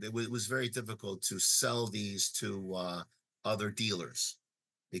 it was very difficult to sell these to other dealers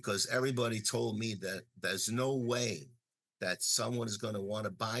because everybody told me that there's no way that someone is going to want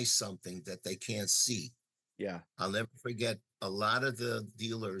to buy something that they can't see. Yeah. I'll never forget a lot of the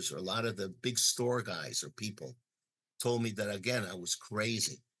dealers or a lot of the big store guys or people told me that, again, I was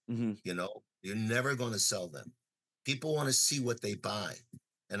crazy. Mm-hmm. You're never going to sell them. People want to see what they buy.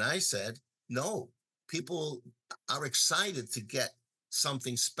 And I said, no, people are excited to get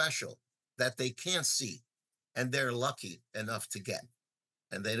something special that they can't see and they're lucky enough to get.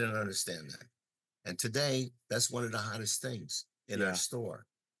 And they didn't understand that. And today, that's one of the hottest things in our store.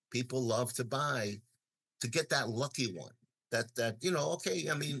 People love to buy to get that lucky one that, okay,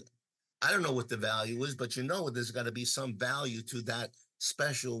 I mean, I don't know what the value is, but there's got to be some value to that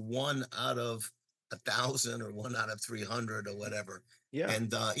special 1 out of 1,000 or 1 out of 300 or whatever. Yeah.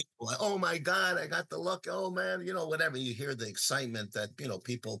 And like, oh my God, I got the luck. Oh man, whatever. You hear the excitement that,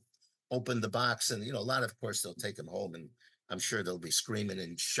 people open the box and, a lot of course they'll take them home and I'm sure they'll be screaming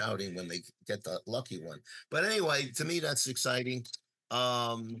and shouting when they get the lucky one. But anyway, to me, that's exciting.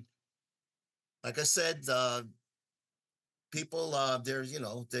 Like I said, people there's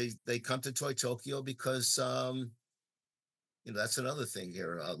they come to Toy Tokyo because that's another thing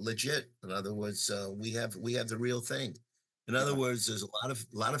here, legit. In other words, we have the real thing. In other words, there's a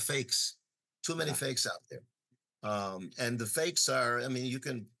lot of fakes, too many fakes out there. And the fakes are, I mean, you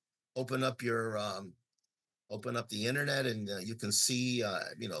can open up the internet and you can see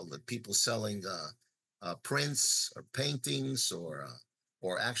the people selling prints or paintings or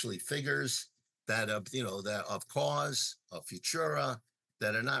actually figures that that of Cause, of Futura,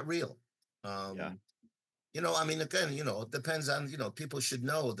 that are not real. I mean, again, it depends on, people should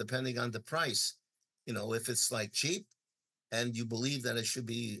know, depending on the price, if it's like cheap and you believe that it should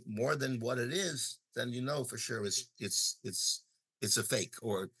be more than what it is, then for sure it's a fake,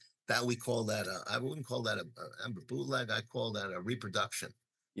 or that we call that I wouldn't call that a bootleg. I call that a reproduction.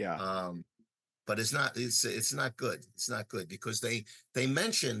 Yeah. But it's not not good. It's not good because they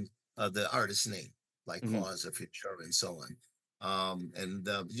mention the artist's name, like Cause or Futura and so on. And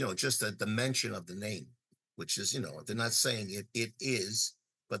just the mention of the name, which is, they're not saying it is,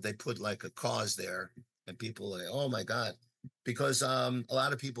 but they put like a Cause there and people are like, oh my God, because a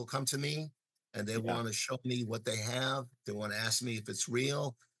lot of people come to me and they want to show me what they have. They want to ask me if it's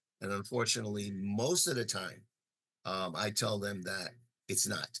real. And unfortunately, most of the time, I tell them that it's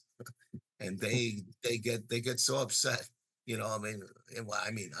not. And they get so upset, I mean,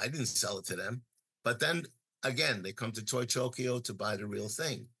 I didn't sell it to them, but then again, they come to Toy Tokyo to buy the real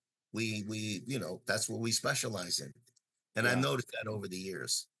thing. We that's what we specialize in. And I've noticed that over the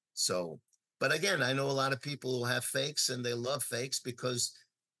years. So, but again, I know a lot of people who have fakes and they love fakes because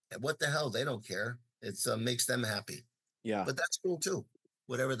what the hell, they don't care. It makes them happy. Yeah. But that's cool too.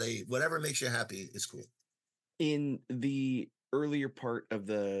 Whatever makes you happy is cool. In the earlier part of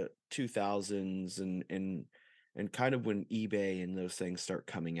the 2000s and kind of when eBay and those things start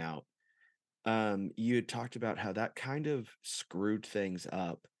coming out, you had talked about how that kind of screwed things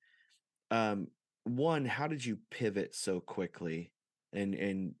up. Um, one, how did you pivot so quickly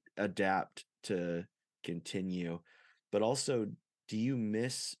and adapt to continue? But also, do you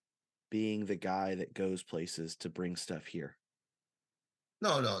miss being the guy that goes places to bring stuff here?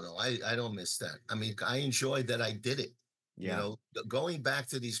 No, no, no. I don't miss that. I mean, I enjoyed that I did it. Yeah, Going back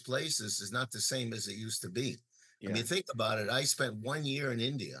to these places is not the same as it used to be. I yeah, mean, think about it. I spent 1 year in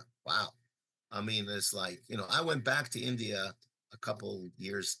India. Wow. I mean, it's like, I went back to India a couple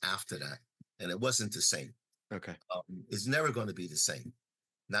years after that, and it wasn't the same. okay, It's never going to be the same.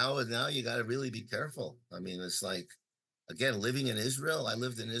 Now you got to really be careful. I mean, it's like, again, living in Israel. I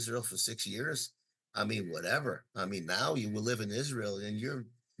lived in Israel for 6 years. I mean, whatever. I mean, now you will live in Israel, and you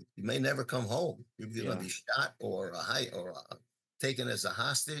may never come home. You're going yeah, to be shot or taken as a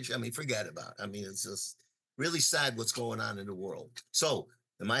hostage. I mean, forget about it. I mean, it's just really sad what's going on in the world. So,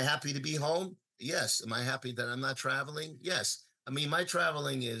 am I happy to be home? Yes. Am I happy that I'm not traveling? Yes. I mean, my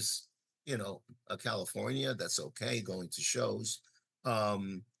traveling is, California. That's okay. Going to shows.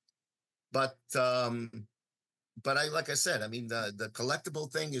 Um, but like I said, I mean, the collectible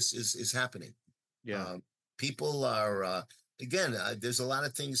thing is happening. yeah, Um, People are again. There's a lot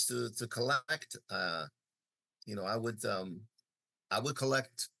of things to collect. I would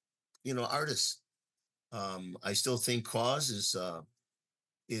collect, artists. I still think cause is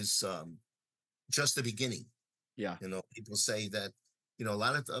just the beginning. yeah, People say that, a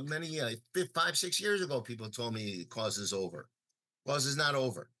lot of many 5, 6 years ago, people told me cause is over. Cause is not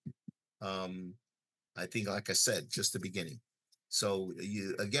over. Um, I think, like I said, just the beginning. So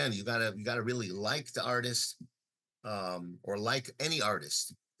you gotta really like the artist, or like any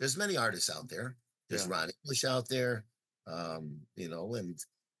artist. There's many artists out there. There's yeah, Ron English out there, and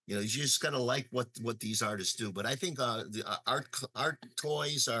you just gotta like what these artists do. But I think the art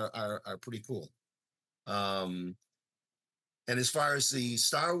toys are pretty cool. Um, and as far as the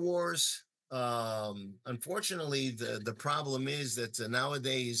Star Wars, unfortunately, the problem is that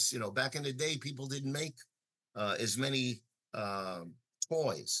nowadays, back in the day, people didn't make as many um,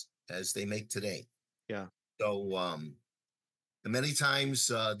 toys as they make today. yeah, So many times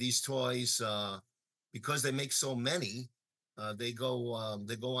these toys, because they make so many, they go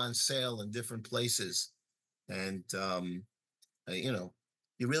on sale in different places, and uh, you know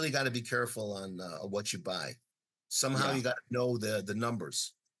you really got to be careful on what you buy. Somehow yeah, you got to know the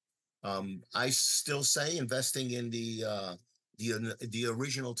numbers. I still say investing in the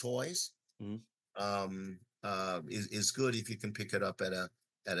original toys mhm, is good if you can pick it up at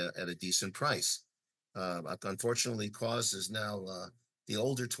a decent price. Unfortunately, cause is now the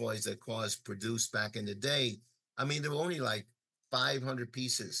older toys that cause produced back in the day. I mean, there were only like 500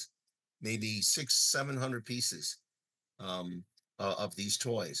 pieces, maybe 700 pieces um, of these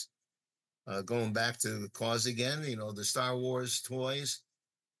toys. Going back to cause again, the Star Wars toys.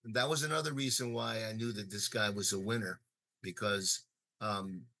 That was another reason why I knew that this guy was a winner, because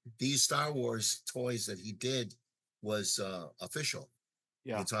um, these Star Wars toys that he did was official.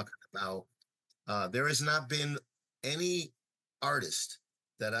 yeah, You're talking about there has not been any artist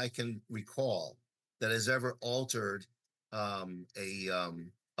that I can recall that has ever altered a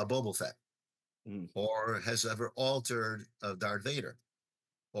Boba Fett, mhm, or has ever altered a Darth Vader,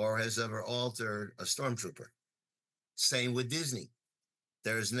 or has ever altered a Stormtrooper. Same with Disney.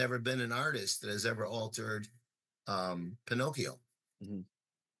 There has never been an artist that has ever altered Pinocchio. mhm,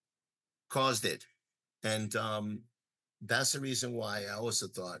 Caused it, and that's the reason why I also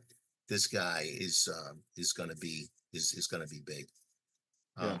thought this guy is going to be going to be big.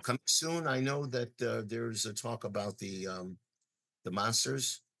 yeah, Coming soon, I know that there's a talk about the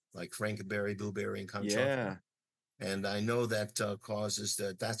monsters like Frankenberry, Blueberry, and Count Chocula, yeah, and I know that causes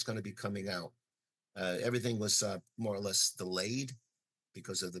that's going to be coming out. Everything was more or less delayed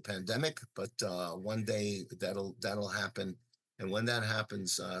because of the pandemic, but one day that'll happen, and when that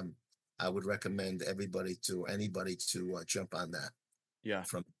happens, I would recommend anybody to jump on that yeah.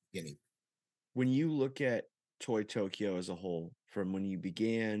 from the beginning. When you look at Toy Tokyo as a whole, from when you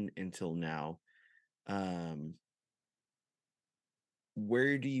began until now, um,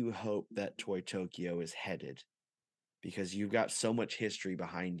 where do you hope that Toy Tokyo is headed? Because you've got so much history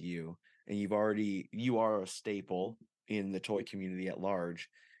behind you, and you are a staple in the toy community at large.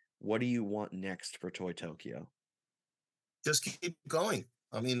 What do you want next for Toy Tokyo? Just keep going.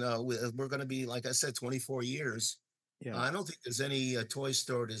 I mean, we're going to be, like I said, 24 years. Yeah, I don't think there's any toy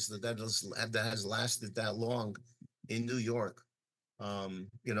store that has lasted that long in New York.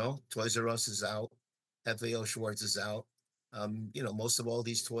 Toys R Us is out. FAO Schwartz is out. Most of all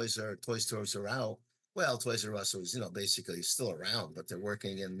these toy stores are out. Well, Toys R Us was, basically still around, but they're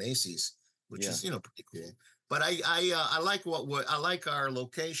working in Macy's, which Yeah. is, pretty cool. But I like I like our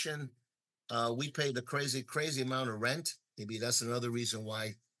location. We pay the crazy amount of rent. Maybe that's another reason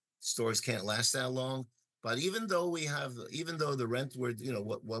why stores can't last that long. But even though the rent we're,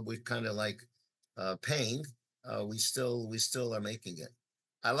 what we're kind of like paying, we still are making it.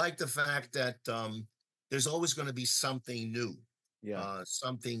 I like the fact that there's always going to be something new, Yeah.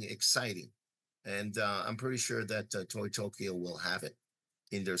 something exciting, and I'm pretty sure that Toy Tokyo will have it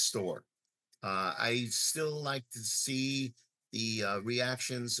in their store. I still like to see the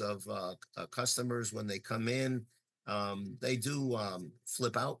reactions of customers when they come in. They do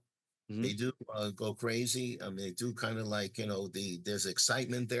flip out. Hmm. They do go crazy. I mean, they do kind of like, there's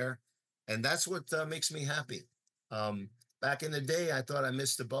excitement there, and that's what makes me happy. Um, Back in the day, I thought I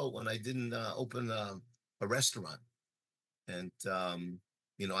missed the boat when I didn't open a restaurant, and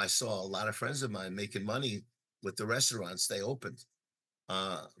I saw a lot of friends of mine making money with the restaurants they opened.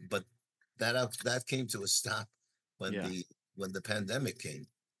 But that came to a stop when Yeah. the pandemic came.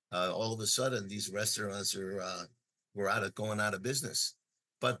 All of a sudden, these restaurants were going out of business.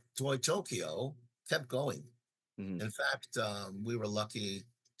 But Toy Tokyo kept going. Hmm. In fact, we were lucky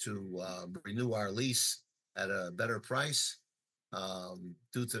to renew our lease at a better price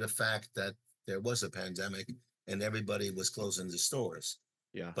due to the fact that there was a pandemic and everybody was closing the stores.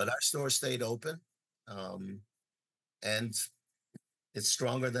 Yeah. But our store stayed open, um, and it's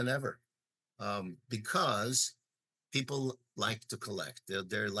stronger than ever because people like to collect.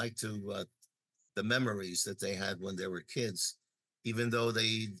 They're like to the memories that they had when they were kids, even though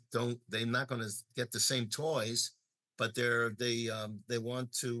they're not going to get the same toys, but they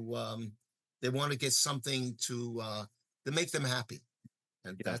want to get something to make them happy,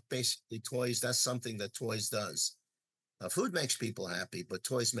 and Yeah. that basically toys. That's something that toys does. Food makes people happy, but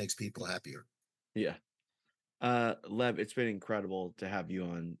toys makes people happier. Yeah. Lev, it's been incredible to have you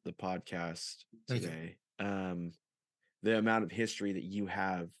on the podcast Thank you. today. The amount of history that you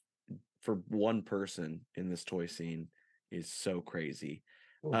have for one person in this toy scene is so crazy.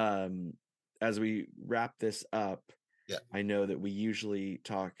 Cool. As we wrap this up, Yeah. I know that we usually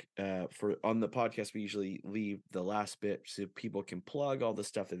talk for on the podcast, we usually leave the last bit so people can plug all the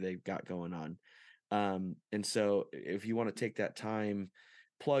stuff that they've got going on. And so if you want to take that time,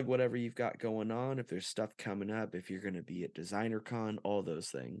 plug whatever you've got going on, if there's stuff coming up, if you're going to be at Designer Con, all those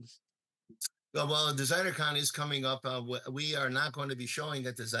things. Well, Designer Con is coming up. We are not going to be showing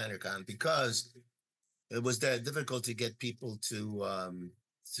at Designer Con because it was that difficult to get people to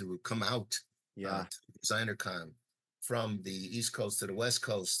come out Yeah. to Designer Con from the East Coast to the West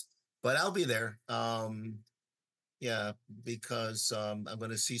Coast. But I'll be there. Yeah, because I'm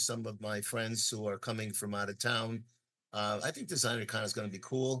going to see some of my friends who are coming from out of town. I think Designer Con is going to be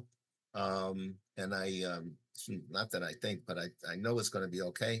cool. And not that I think, but I know it's going to be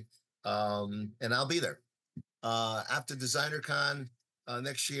okay. And I'll be there. After Designer Con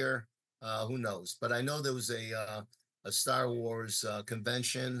next year, who knows? But I know there was a Star Wars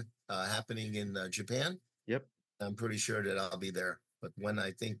convention happening in Japan. Yep. I'm pretty sure that I'll be there. But when I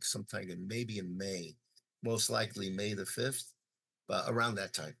think sometime maybe in May, most likely May the 5th, but around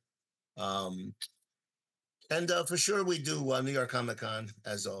that time. And for sure we do New York Comic Con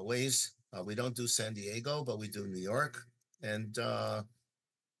as always. We don't do San Diego, but we do New York. And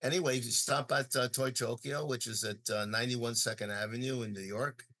anyway, stop at Toy Tokyo, which is at 91 2nd Avenue in New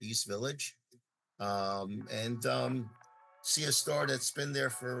York, East Village. And see a store that's been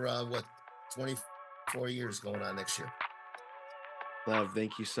there for 24 years going on next year. Lev,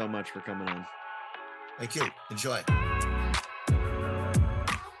 thank you so much for coming on. Thank you. Enjoy.